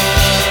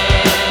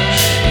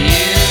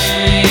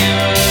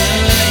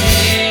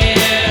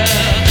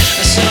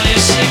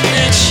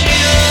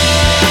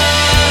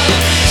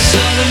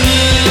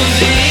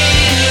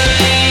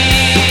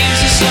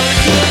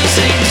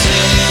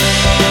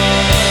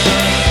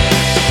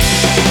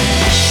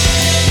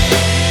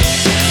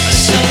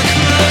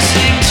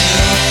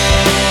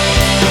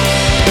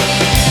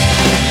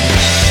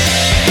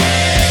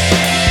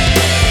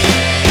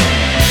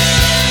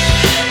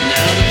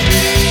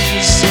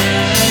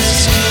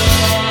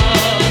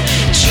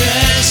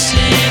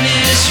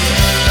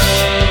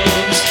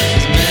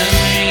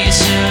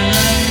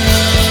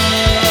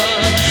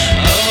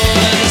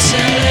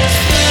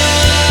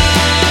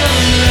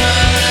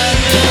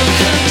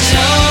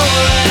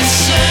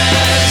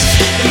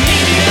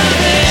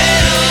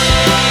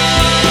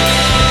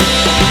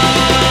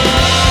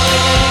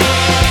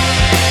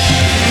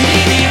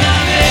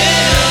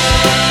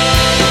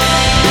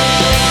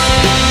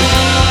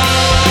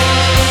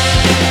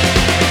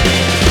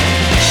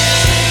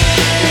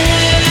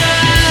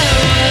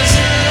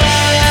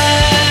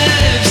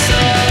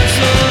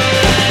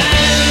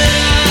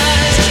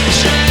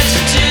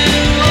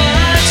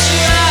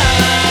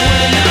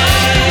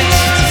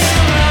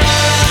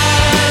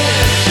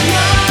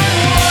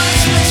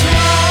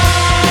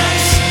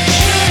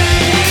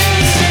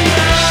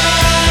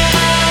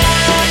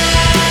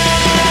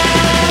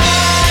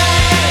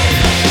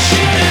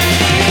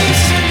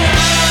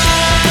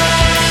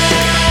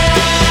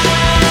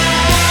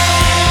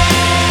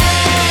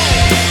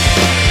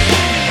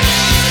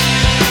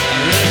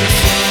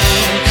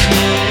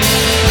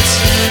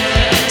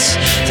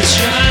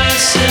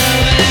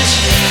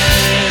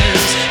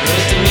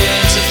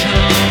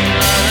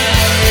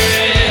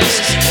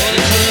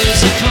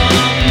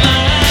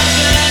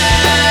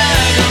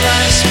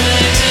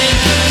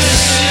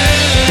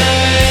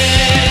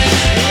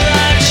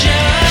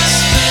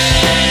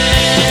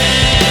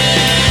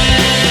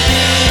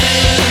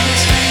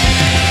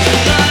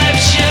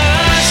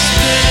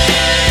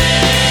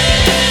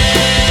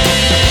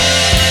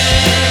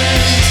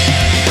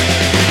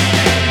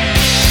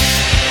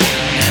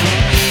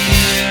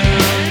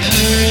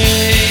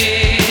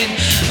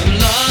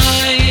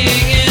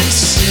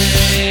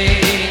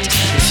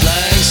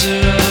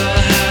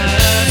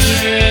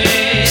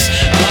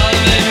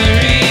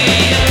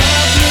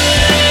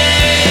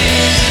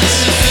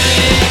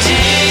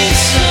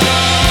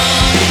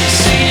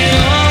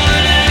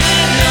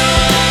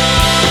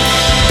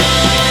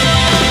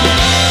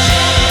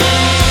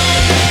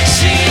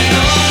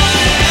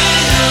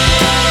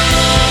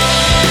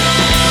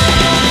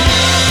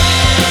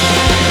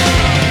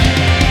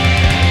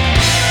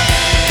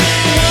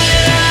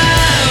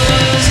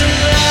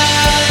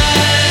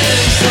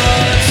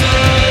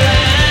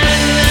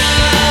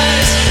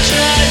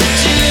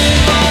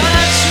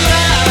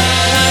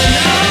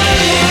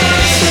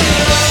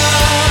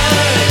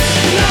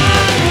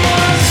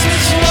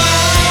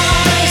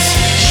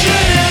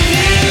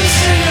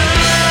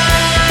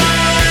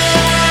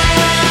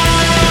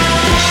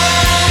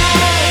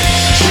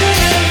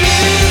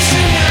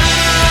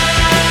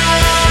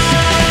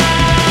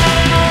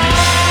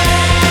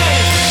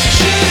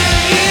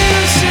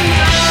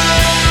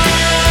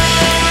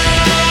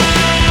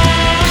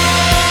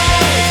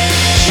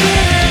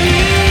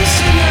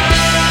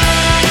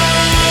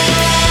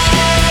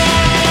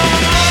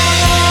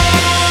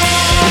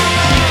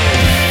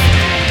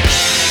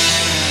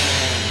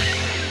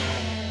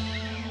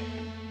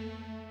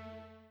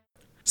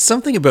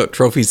Something about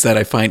Trophies that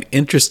I find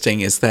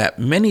interesting is that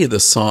many of the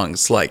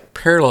songs, like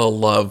Parallel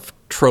Love,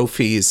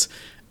 Trophies,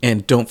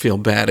 and Don't Feel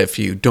Bad If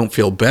You Don't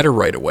Feel Better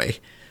Right Away,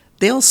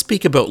 they all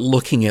speak about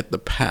looking at the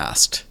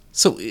past.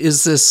 So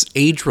is this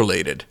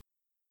age-related?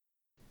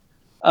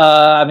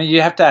 I mean,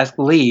 you have to ask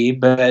Lee,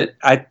 but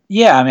I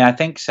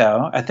think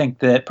so. I think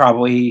that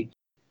probably,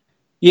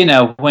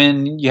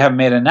 when you haven't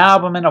made an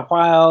album in a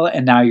while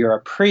and now you're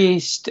a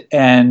priest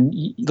and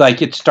like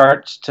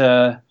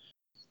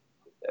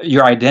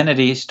your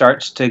identity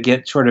starts to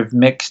get sort of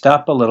mixed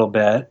up a little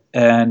bit,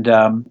 and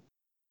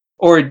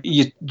or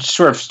you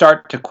sort of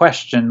start to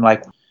question,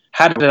 like,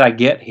 how did I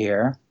get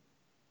here?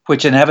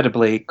 Which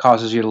inevitably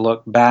causes you to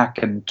look back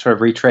and sort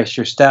of retrace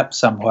your steps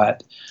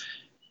somewhat.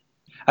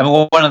 I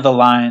mean, one of the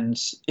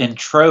lines in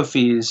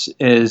Trophies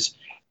is,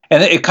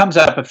 and it comes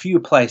up a few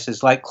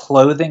places, like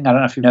clothing. I don't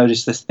know if you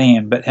noticed this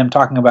theme, but him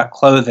talking about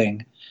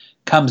clothing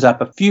comes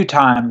up a few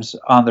times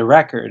on the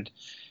record.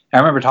 I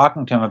remember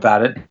talking to him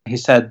about it. He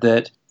said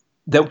that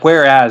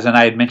whereas, and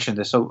I had mentioned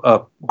this a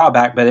while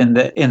back, but in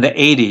the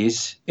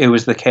 80s, it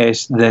was the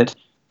case that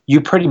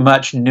you pretty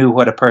much knew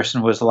what a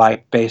person was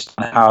like based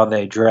on how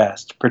they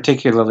dressed,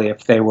 particularly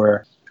if they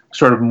were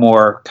sort of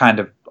more kind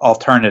of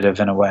alternative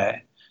in a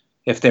way.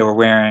 If they were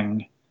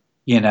wearing,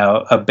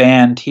 a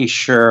band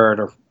T-shirt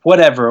or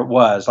whatever it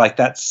was, like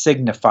that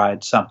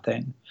signified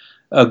something.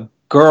 A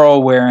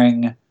girl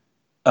wearing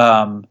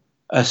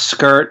a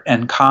skirt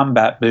and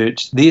combat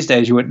boots, these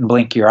days you wouldn't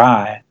blink your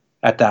eye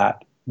at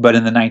that. But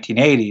in the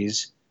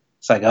 1980s,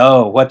 it's like,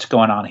 oh, what's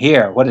going on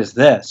here? What is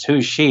this?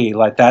 Who's she?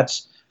 Like,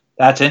 that's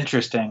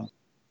interesting.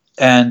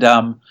 And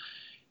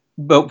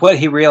but what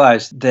he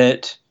realized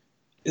that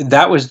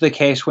was the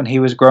case when he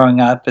was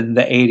growing up in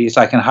the 80s,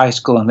 like in high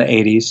school in the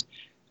 80s.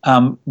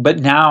 But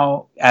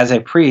now, as a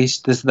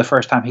priest, this is the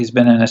first time he's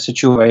been in a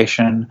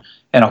situation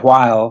in a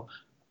while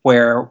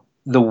where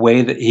the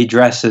way that he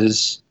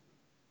dresses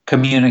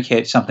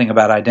communicates something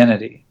about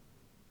identity.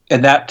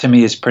 And that, to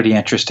me, is pretty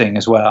interesting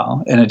as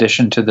well, in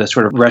addition to the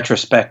sort of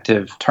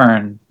retrospective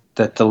turn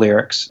that the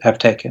lyrics have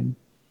taken.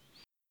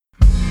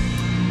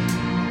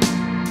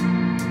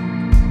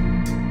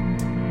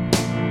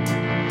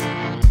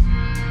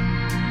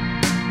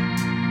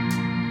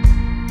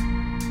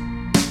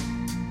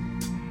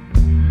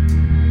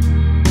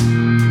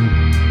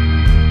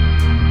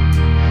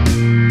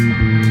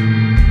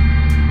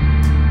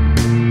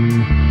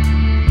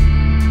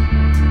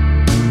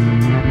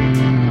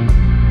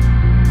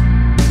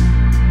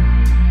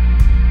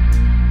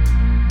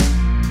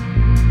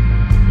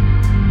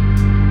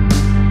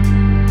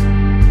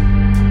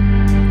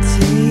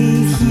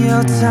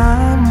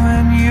 Time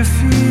when you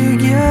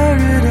figure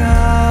it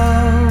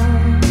out,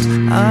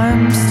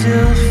 I'm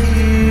still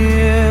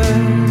here.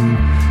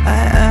 I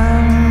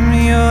am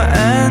your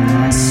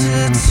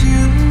answer to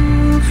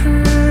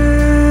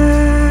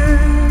prayer.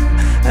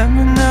 And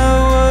I know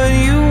what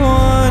you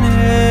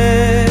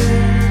wanted.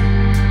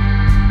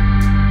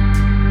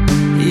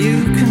 You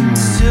can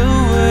still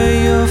wear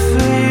your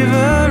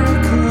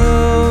favorite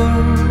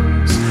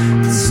clothes.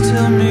 It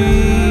still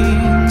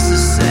means the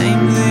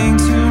same thing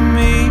to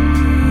me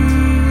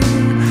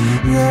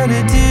that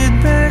it did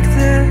back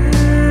then.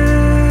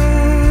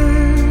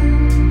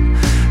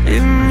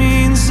 It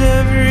means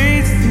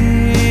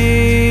everything.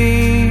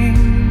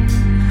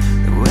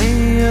 The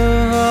way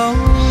of all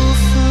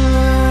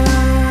flesh.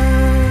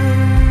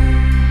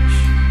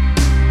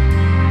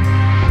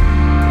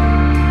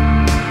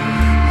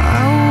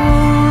 I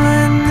won't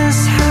let this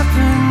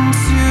happen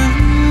to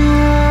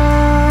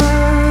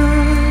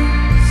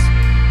us.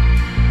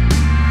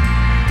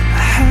 A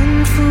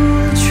handful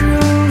of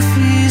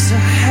trophies, a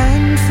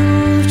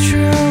handful of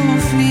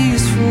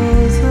trophies for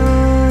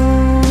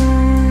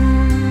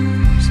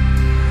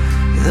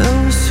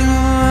those who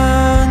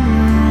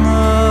unlove.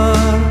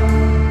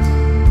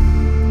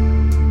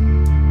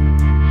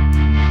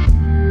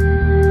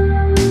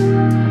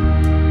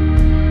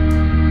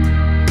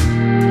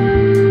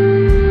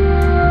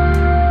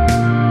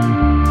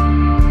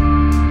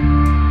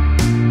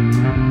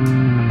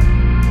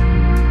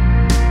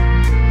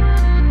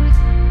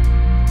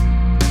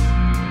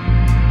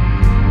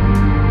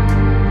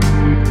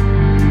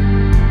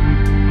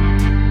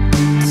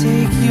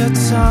 Take your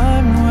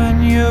time when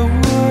you're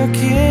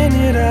working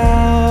it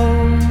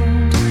out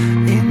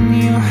in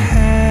your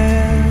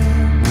head,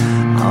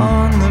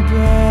 on the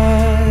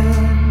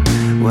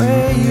bed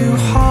where you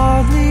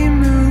hardly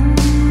move.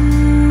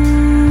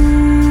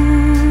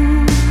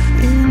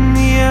 In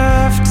the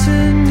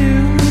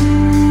afternoon,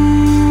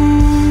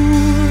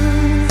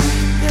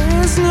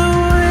 there's no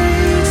way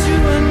to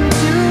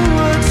undo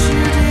what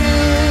you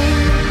did.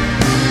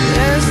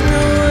 There's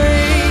no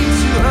way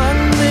to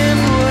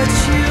unlive what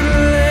you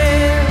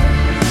live.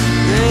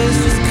 There's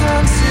just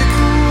consequence.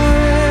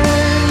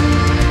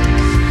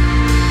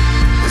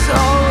 There's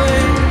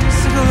always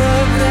a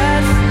love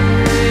that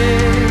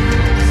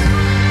fits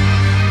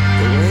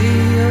the way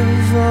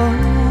of all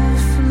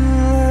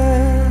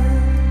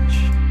flesh.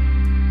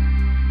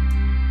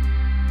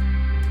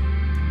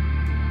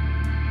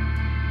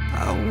 I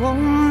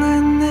won't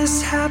let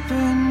this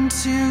happen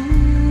to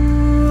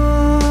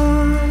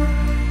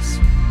us?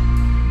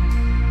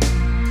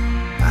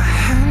 A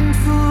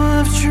handful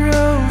of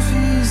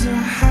trophies, a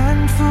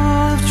handful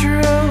of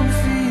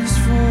trophies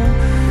for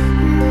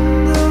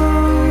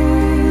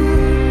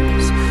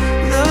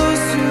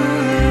those who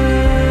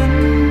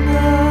learn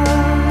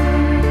love.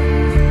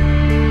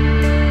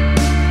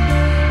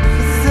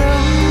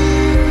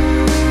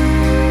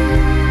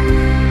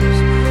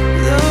 For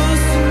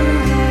those who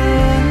learn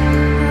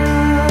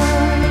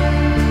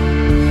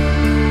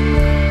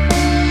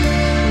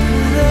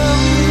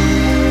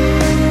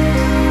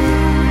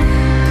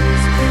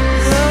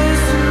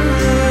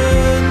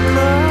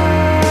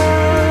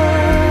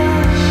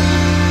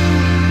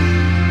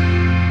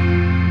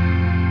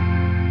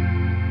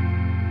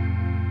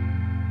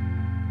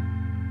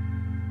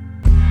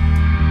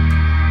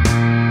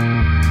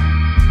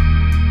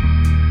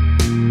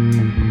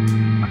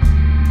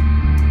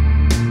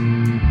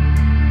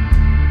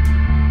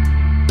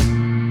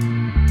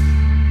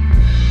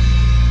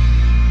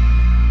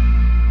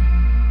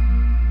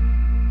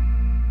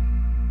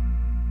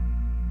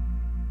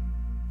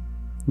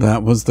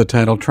That was the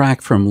title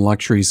track from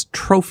Luxury's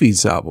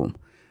Trophies album,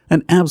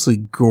 an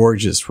absolutely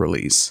gorgeous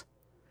release.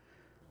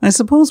 I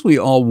suppose we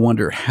all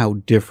wonder how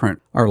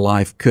different our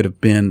life could have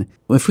been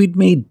if we'd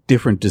made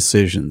different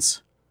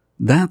decisions.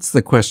 That's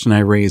the question I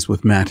raised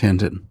with Matt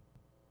Hinton.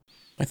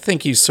 I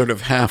think you sort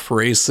of half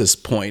raised this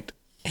point.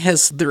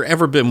 Has there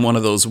ever been one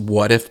of those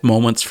what-if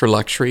moments for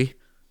Luxury?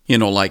 You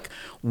know, like,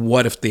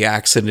 what if the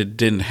accident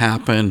didn't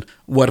happen?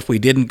 What if we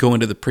didn't go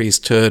into the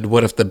priesthood?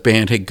 What if the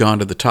band had gone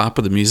to the top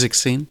of the music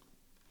scene?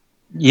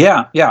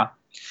 Yeah,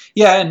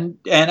 and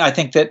I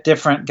think that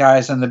different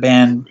guys in the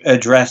band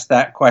addressed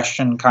that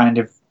question kind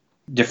of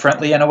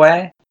differently in a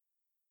way.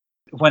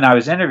 When I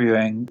was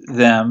interviewing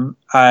them,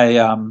 I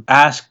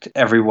asked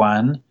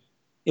everyone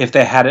if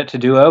they had it to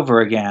do over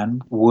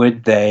again,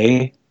 would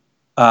they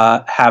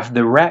have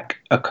the wreck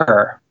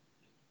occur?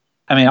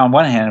 I mean, on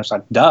one hand, it was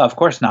like, duh, of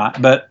course not,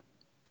 but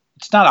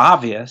it's not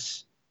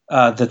obvious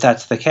that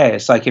that's the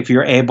case. Like, if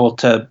you're able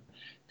to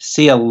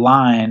see a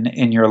line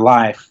in your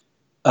life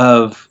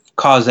of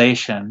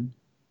causation,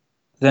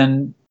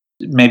 then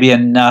maybe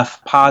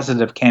enough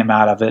positive came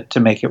out of it to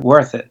make it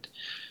worth it.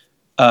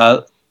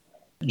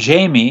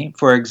 Jamie,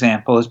 for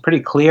example, is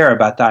pretty clear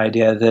about the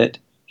idea that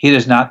he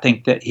does not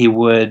think that he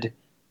would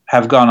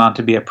have gone on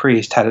to be a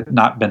priest had it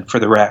not been for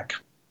the wreck.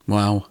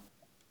 Wow.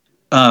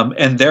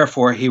 And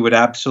therefore, he would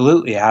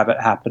absolutely have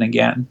it happen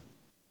again.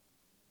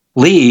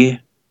 Lee,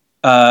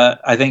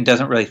 I think,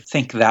 doesn't really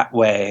think that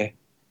way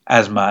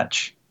as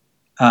much.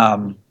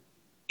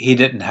 He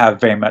didn't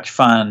have very much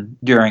fun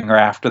during or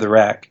after the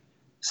wreck.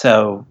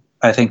 So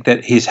I think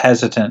that he's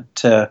hesitant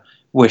to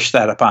wish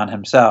that upon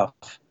himself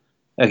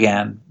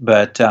again.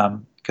 But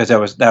because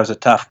that was a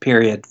tough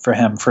period for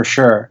him for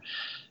sure.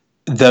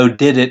 Though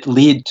did it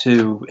lead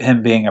to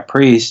him being a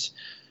priest,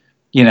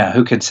 you know,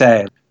 who could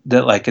say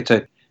that, like, it's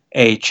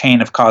a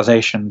chain of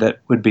causation that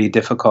would be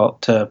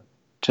difficult to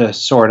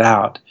sort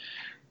out.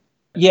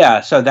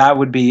 Yeah, so that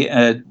would be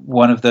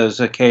one of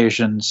those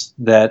occasions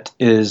that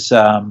is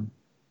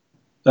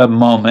a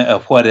moment, a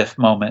what-if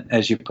moment,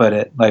 as you put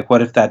it. Like,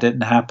 what if that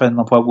didn't happen?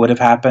 What would have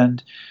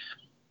happened?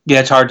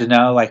 Yeah, it's hard to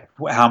know, like,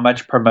 how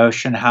much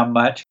promotion, how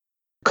much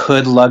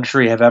could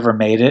Luxury have ever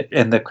made it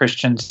in the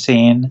Christian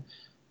scene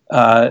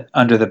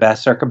under the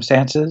best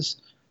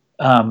circumstances?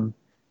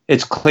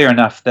 It's clear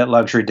enough that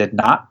Luxury did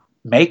not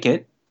make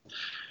it.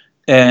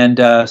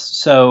 And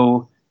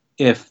so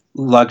if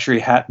Luxury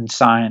hadn't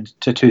signed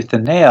to Tooth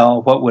and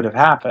Nail, what would have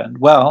happened?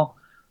 Well,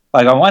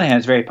 like, on one hand,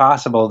 it's very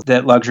possible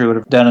that Luxury would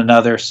have done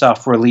another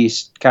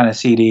self-released kind of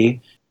CD,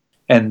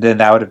 and then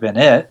that would have been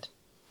it.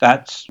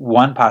 That's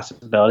one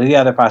possibility. The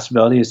other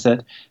possibility is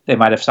that they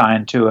might have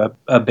signed to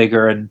a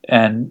bigger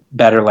and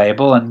better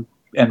label and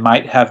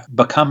might have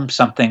become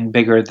something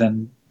bigger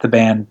than the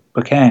band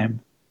became.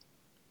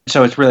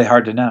 So it's really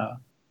hard to know.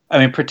 I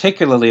mean,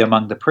 particularly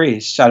among the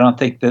priests, I don't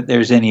think that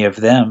there's any of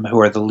them who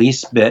are the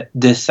least bit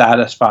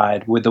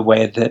dissatisfied with the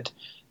way that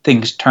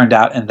things turned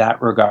out in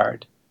that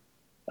regard.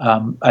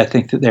 I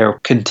think that they're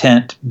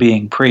content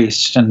being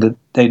priests and that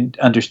they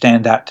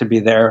understand that to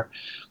be their,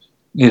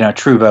 you know,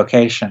 true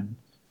vocation.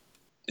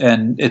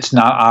 And it's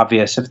not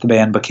obvious if the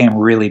band became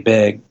really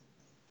big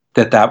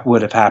that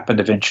would have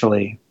happened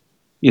eventually.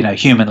 You know,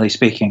 humanly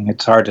speaking,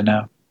 it's hard to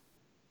know.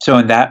 So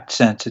in that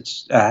sense,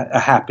 it's a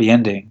happy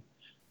ending.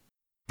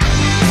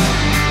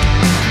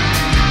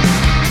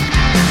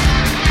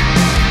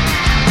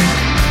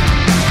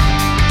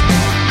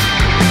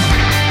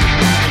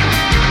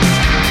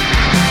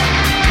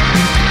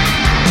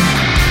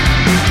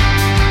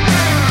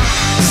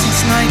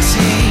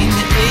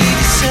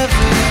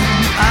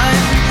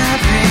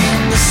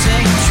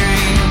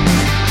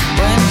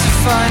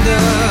 Find a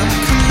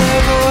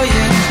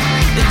clairvoyant.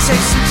 It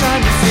takes some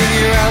time to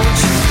figure out what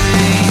you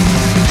think.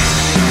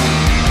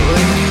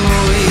 When you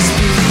always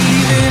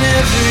believe in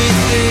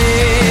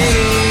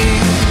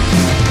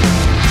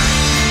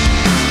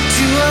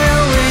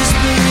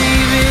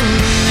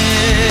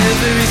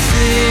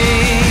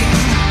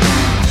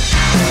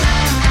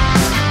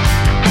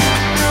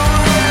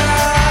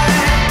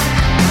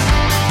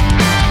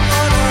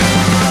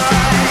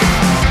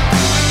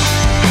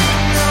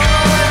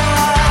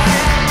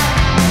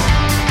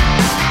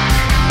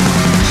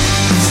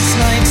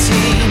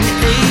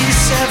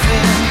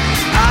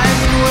I've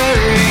been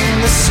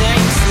wearing the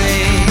same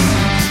thing.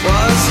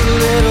 Was a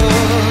little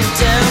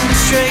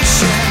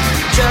demonstration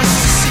just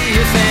to see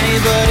if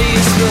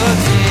anybody's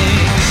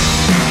looking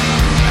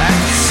at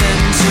the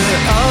center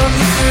of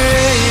the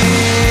frame.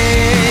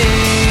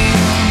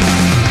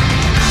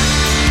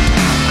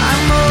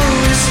 I'm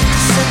always at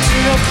the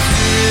center of the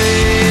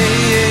frame.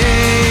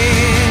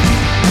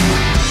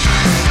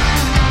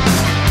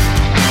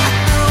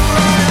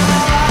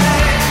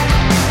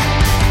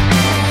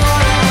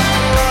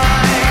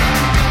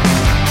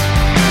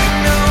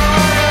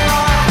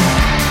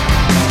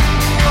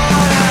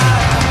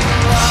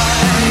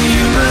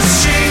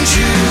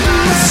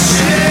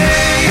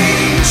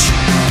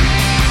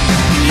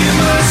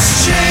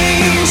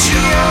 Change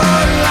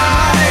your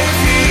life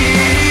here.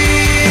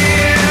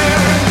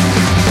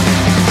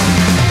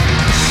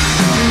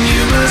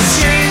 You must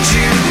change,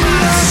 you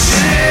must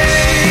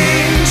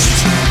change.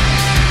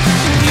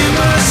 You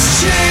must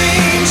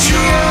change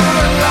your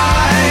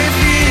life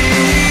here.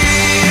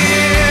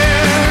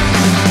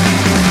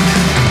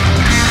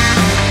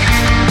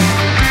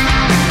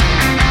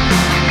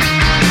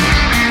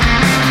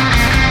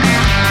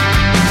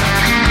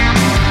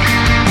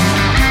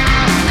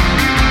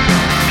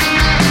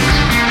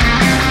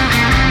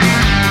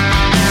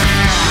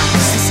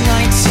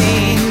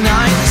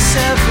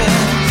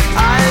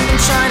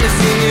 Trying to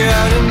figure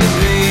out a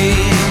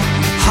movie.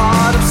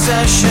 Hard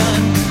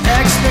obsession,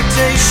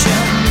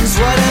 expectations.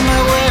 What am I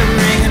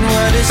wearing and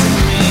what does it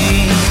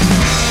mean?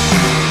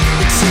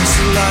 It takes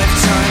a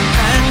lifetime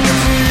and a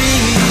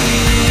breeze.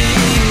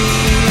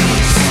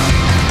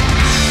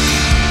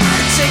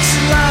 It takes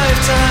a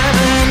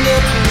lifetime and a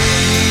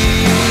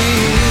breeze.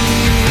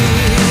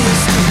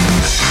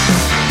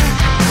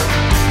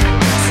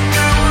 To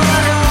know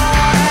what I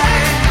am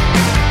like.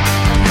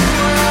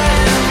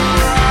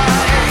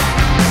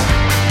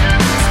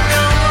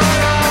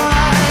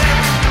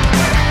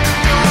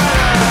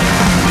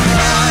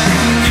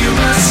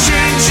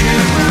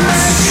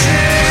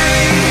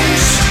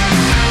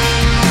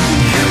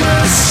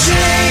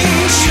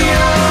 Change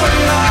your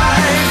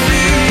life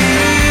here.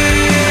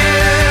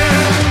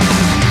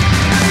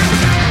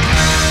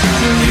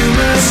 You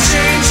must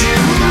change,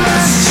 you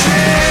must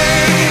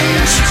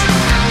change.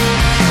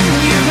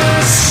 You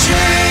must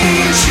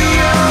change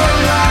your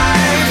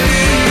life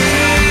here.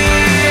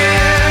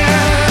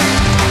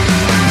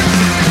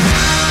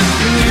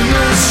 You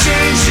must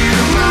change, you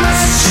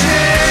must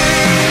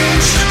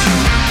change.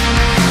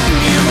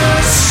 You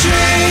must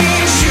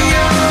change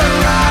your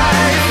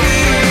life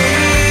here.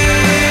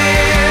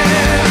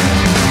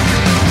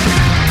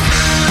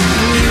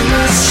 You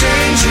must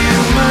change, you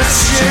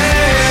must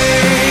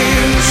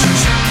change.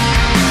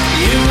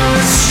 You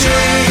must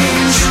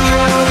change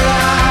your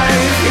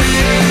life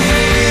here.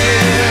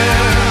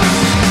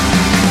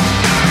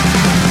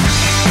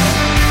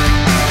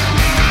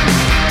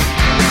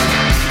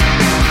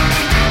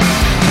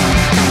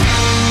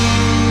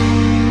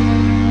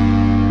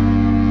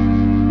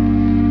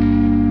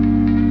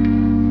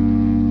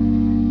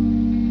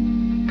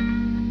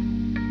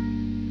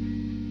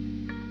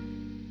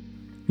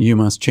 You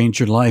Must Change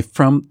Your Life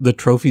from the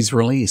Trophies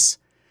release.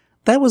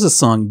 That was a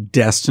song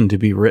destined to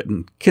be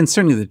written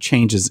concerning the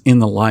changes in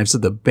the lives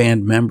of the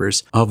band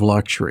members of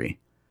Luxury.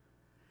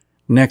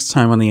 Next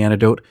time on The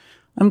Antidote,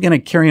 I'm going to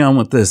carry on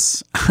with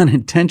this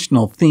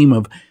unintentional theme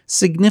of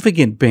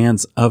significant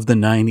bands of the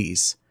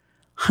 90s.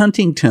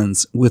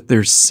 Huntingtons, with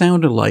their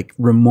sound-alike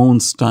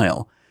Ramones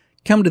style,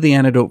 come to The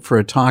Antidote for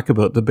a talk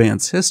about the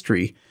band's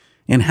history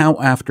and how,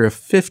 after a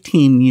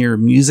 15-year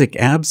music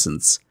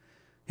absence,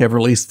 have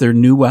released their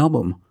new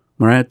album,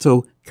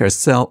 Moreto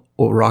Carcel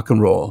o Rock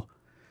and Roll.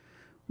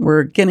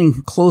 We're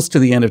getting close to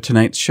the end of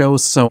tonight's show,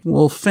 so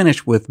we'll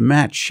finish with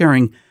Matt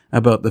sharing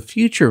about the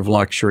future of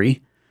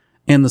Luxury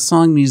and the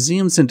song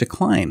Museums in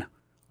Decline,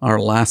 our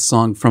last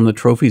song from the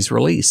Trophies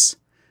release.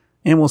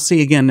 And we'll see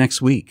you again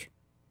next week.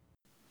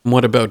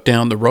 What about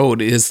down the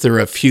road? Is there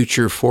a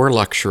future for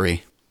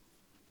Luxury?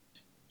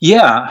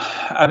 Yeah,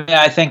 I mean,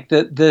 I think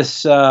that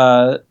this,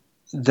 that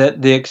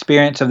the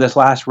experience of this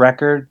last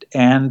record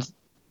and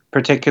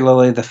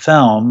particularly the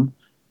film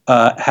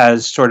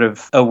has sort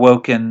of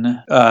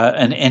awoken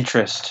an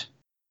interest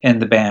in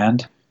the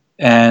band,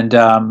 and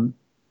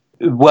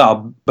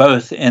well,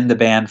 both in the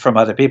band from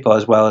other people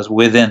as well as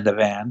within the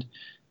band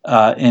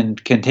in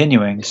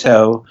continuing.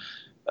 So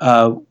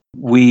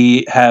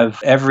we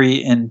have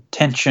every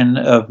intention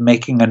of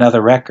making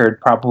another record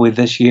probably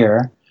this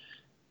year.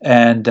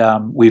 And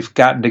we've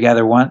gotten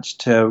together once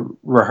to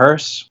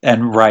rehearse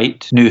and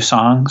write new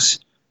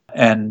songs.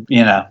 And,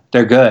 you know,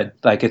 they're good.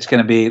 Like, it's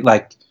going to be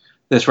like,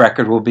 this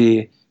record will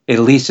be at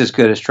least as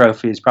good as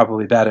Trophies,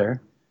 probably better.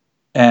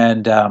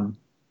 And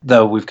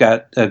though we've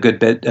got a good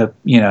bit of,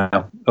 you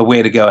know, a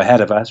way to go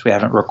ahead of us, we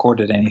haven't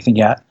recorded anything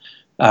yet.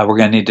 We're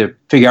going to need to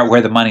figure out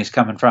where the money's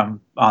coming from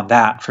on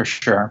that for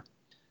sure.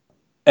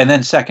 And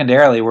then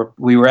secondarily,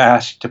 we were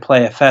asked to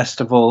play a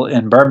festival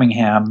in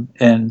Birmingham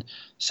in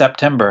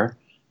September.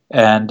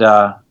 And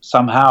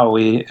somehow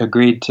we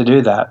agreed to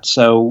do that.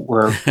 So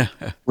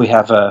we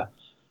have a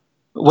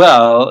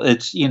Well,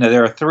 it's,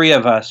 there are three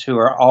of us who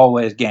are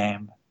always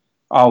game,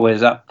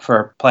 always up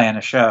for playing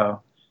a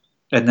show.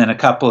 And then a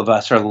couple of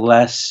us are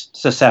less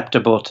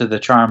susceptible to the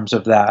charms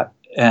of that.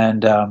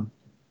 And,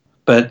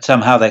 but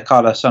somehow they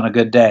caught us on a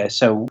good day.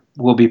 So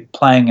we'll be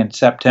playing in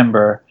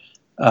September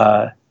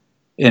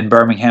in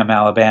Birmingham,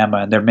 Alabama.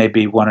 And there may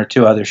be one or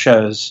two other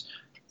shows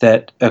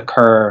that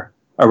occur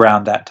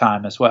around that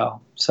time as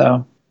well.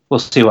 So we'll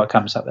see what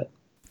comes of it.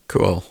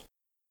 Cool.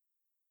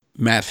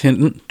 Matt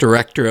Hinton,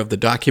 director of the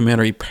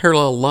documentary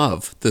Parallel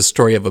Love, the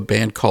story of a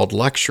band called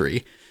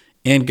Luxury,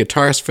 and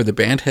guitarist for the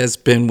band, has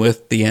been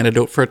with The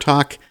Antidote for a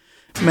Talk.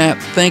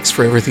 Matt, thanks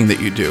for everything that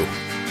you do.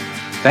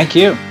 Thank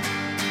you.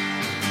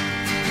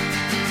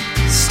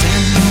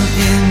 Standing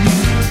in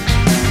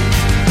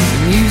the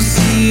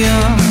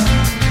museum,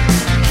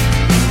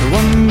 the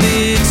one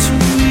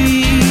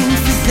between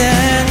fifth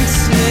and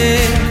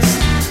sixth.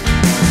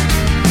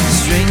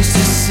 Strange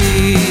to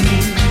see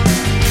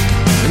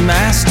the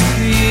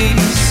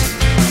masterpiece,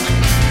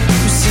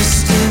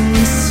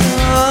 persistence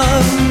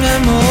of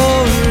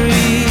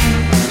memory.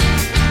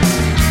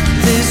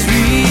 There's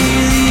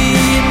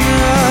really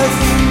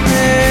nothing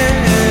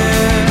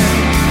there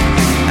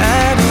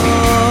at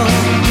all,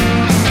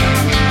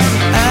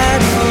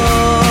 at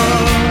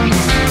all.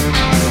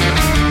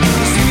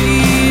 There's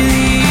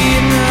really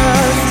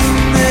nothing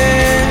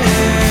there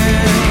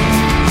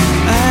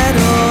at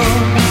all,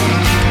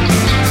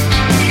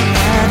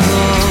 at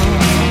all.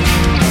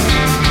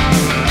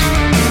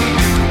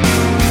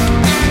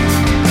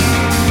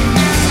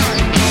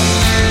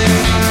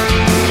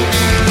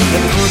 The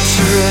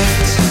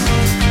portrait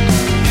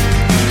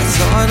I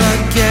thought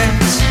I'd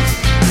get,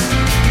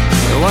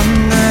 the one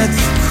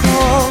that's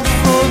called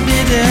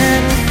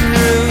forbidden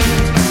fruit.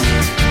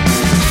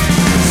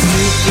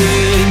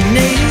 Stupid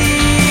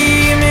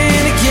name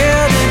in a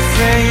gilded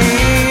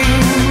frame.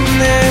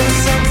 There was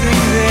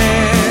something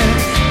there,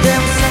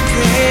 there was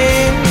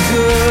something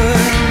good.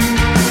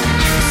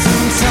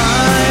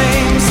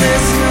 Sometimes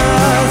there's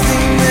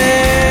nothing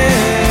there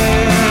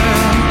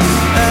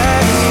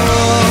at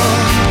all,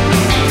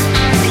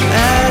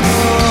 at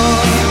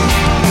all.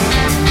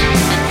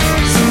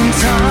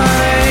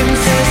 Sometimes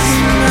there's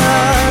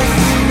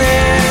nothing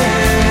there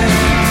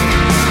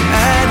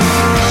at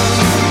all,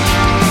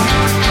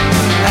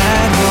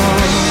 at all.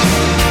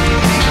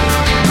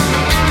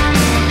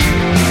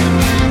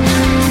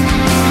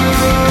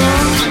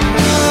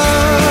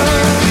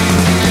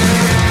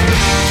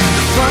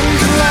 Fun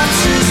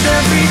collapses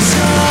every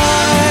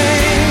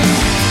time,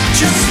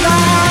 just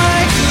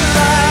like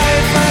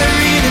life I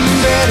read in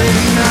bed at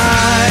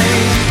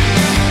night.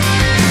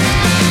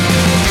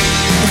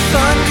 The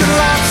fun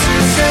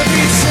collapses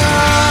every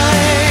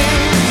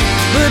time,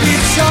 but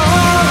it's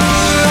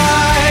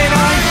alright,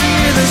 I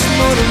hear this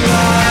motor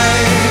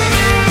ride.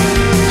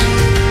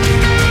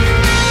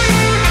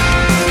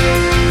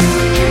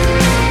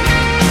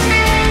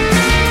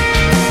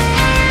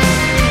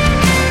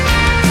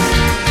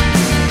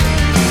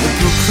 The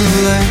book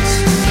collect,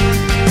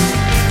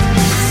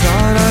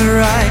 thought I'd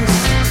write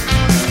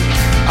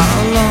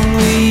our long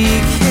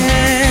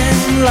weekend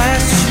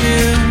last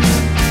June.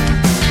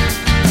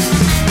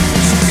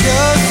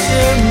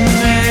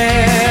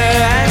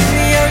 And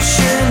the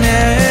ocean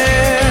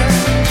air,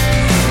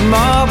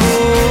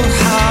 marble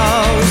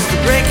house, the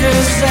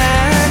breakers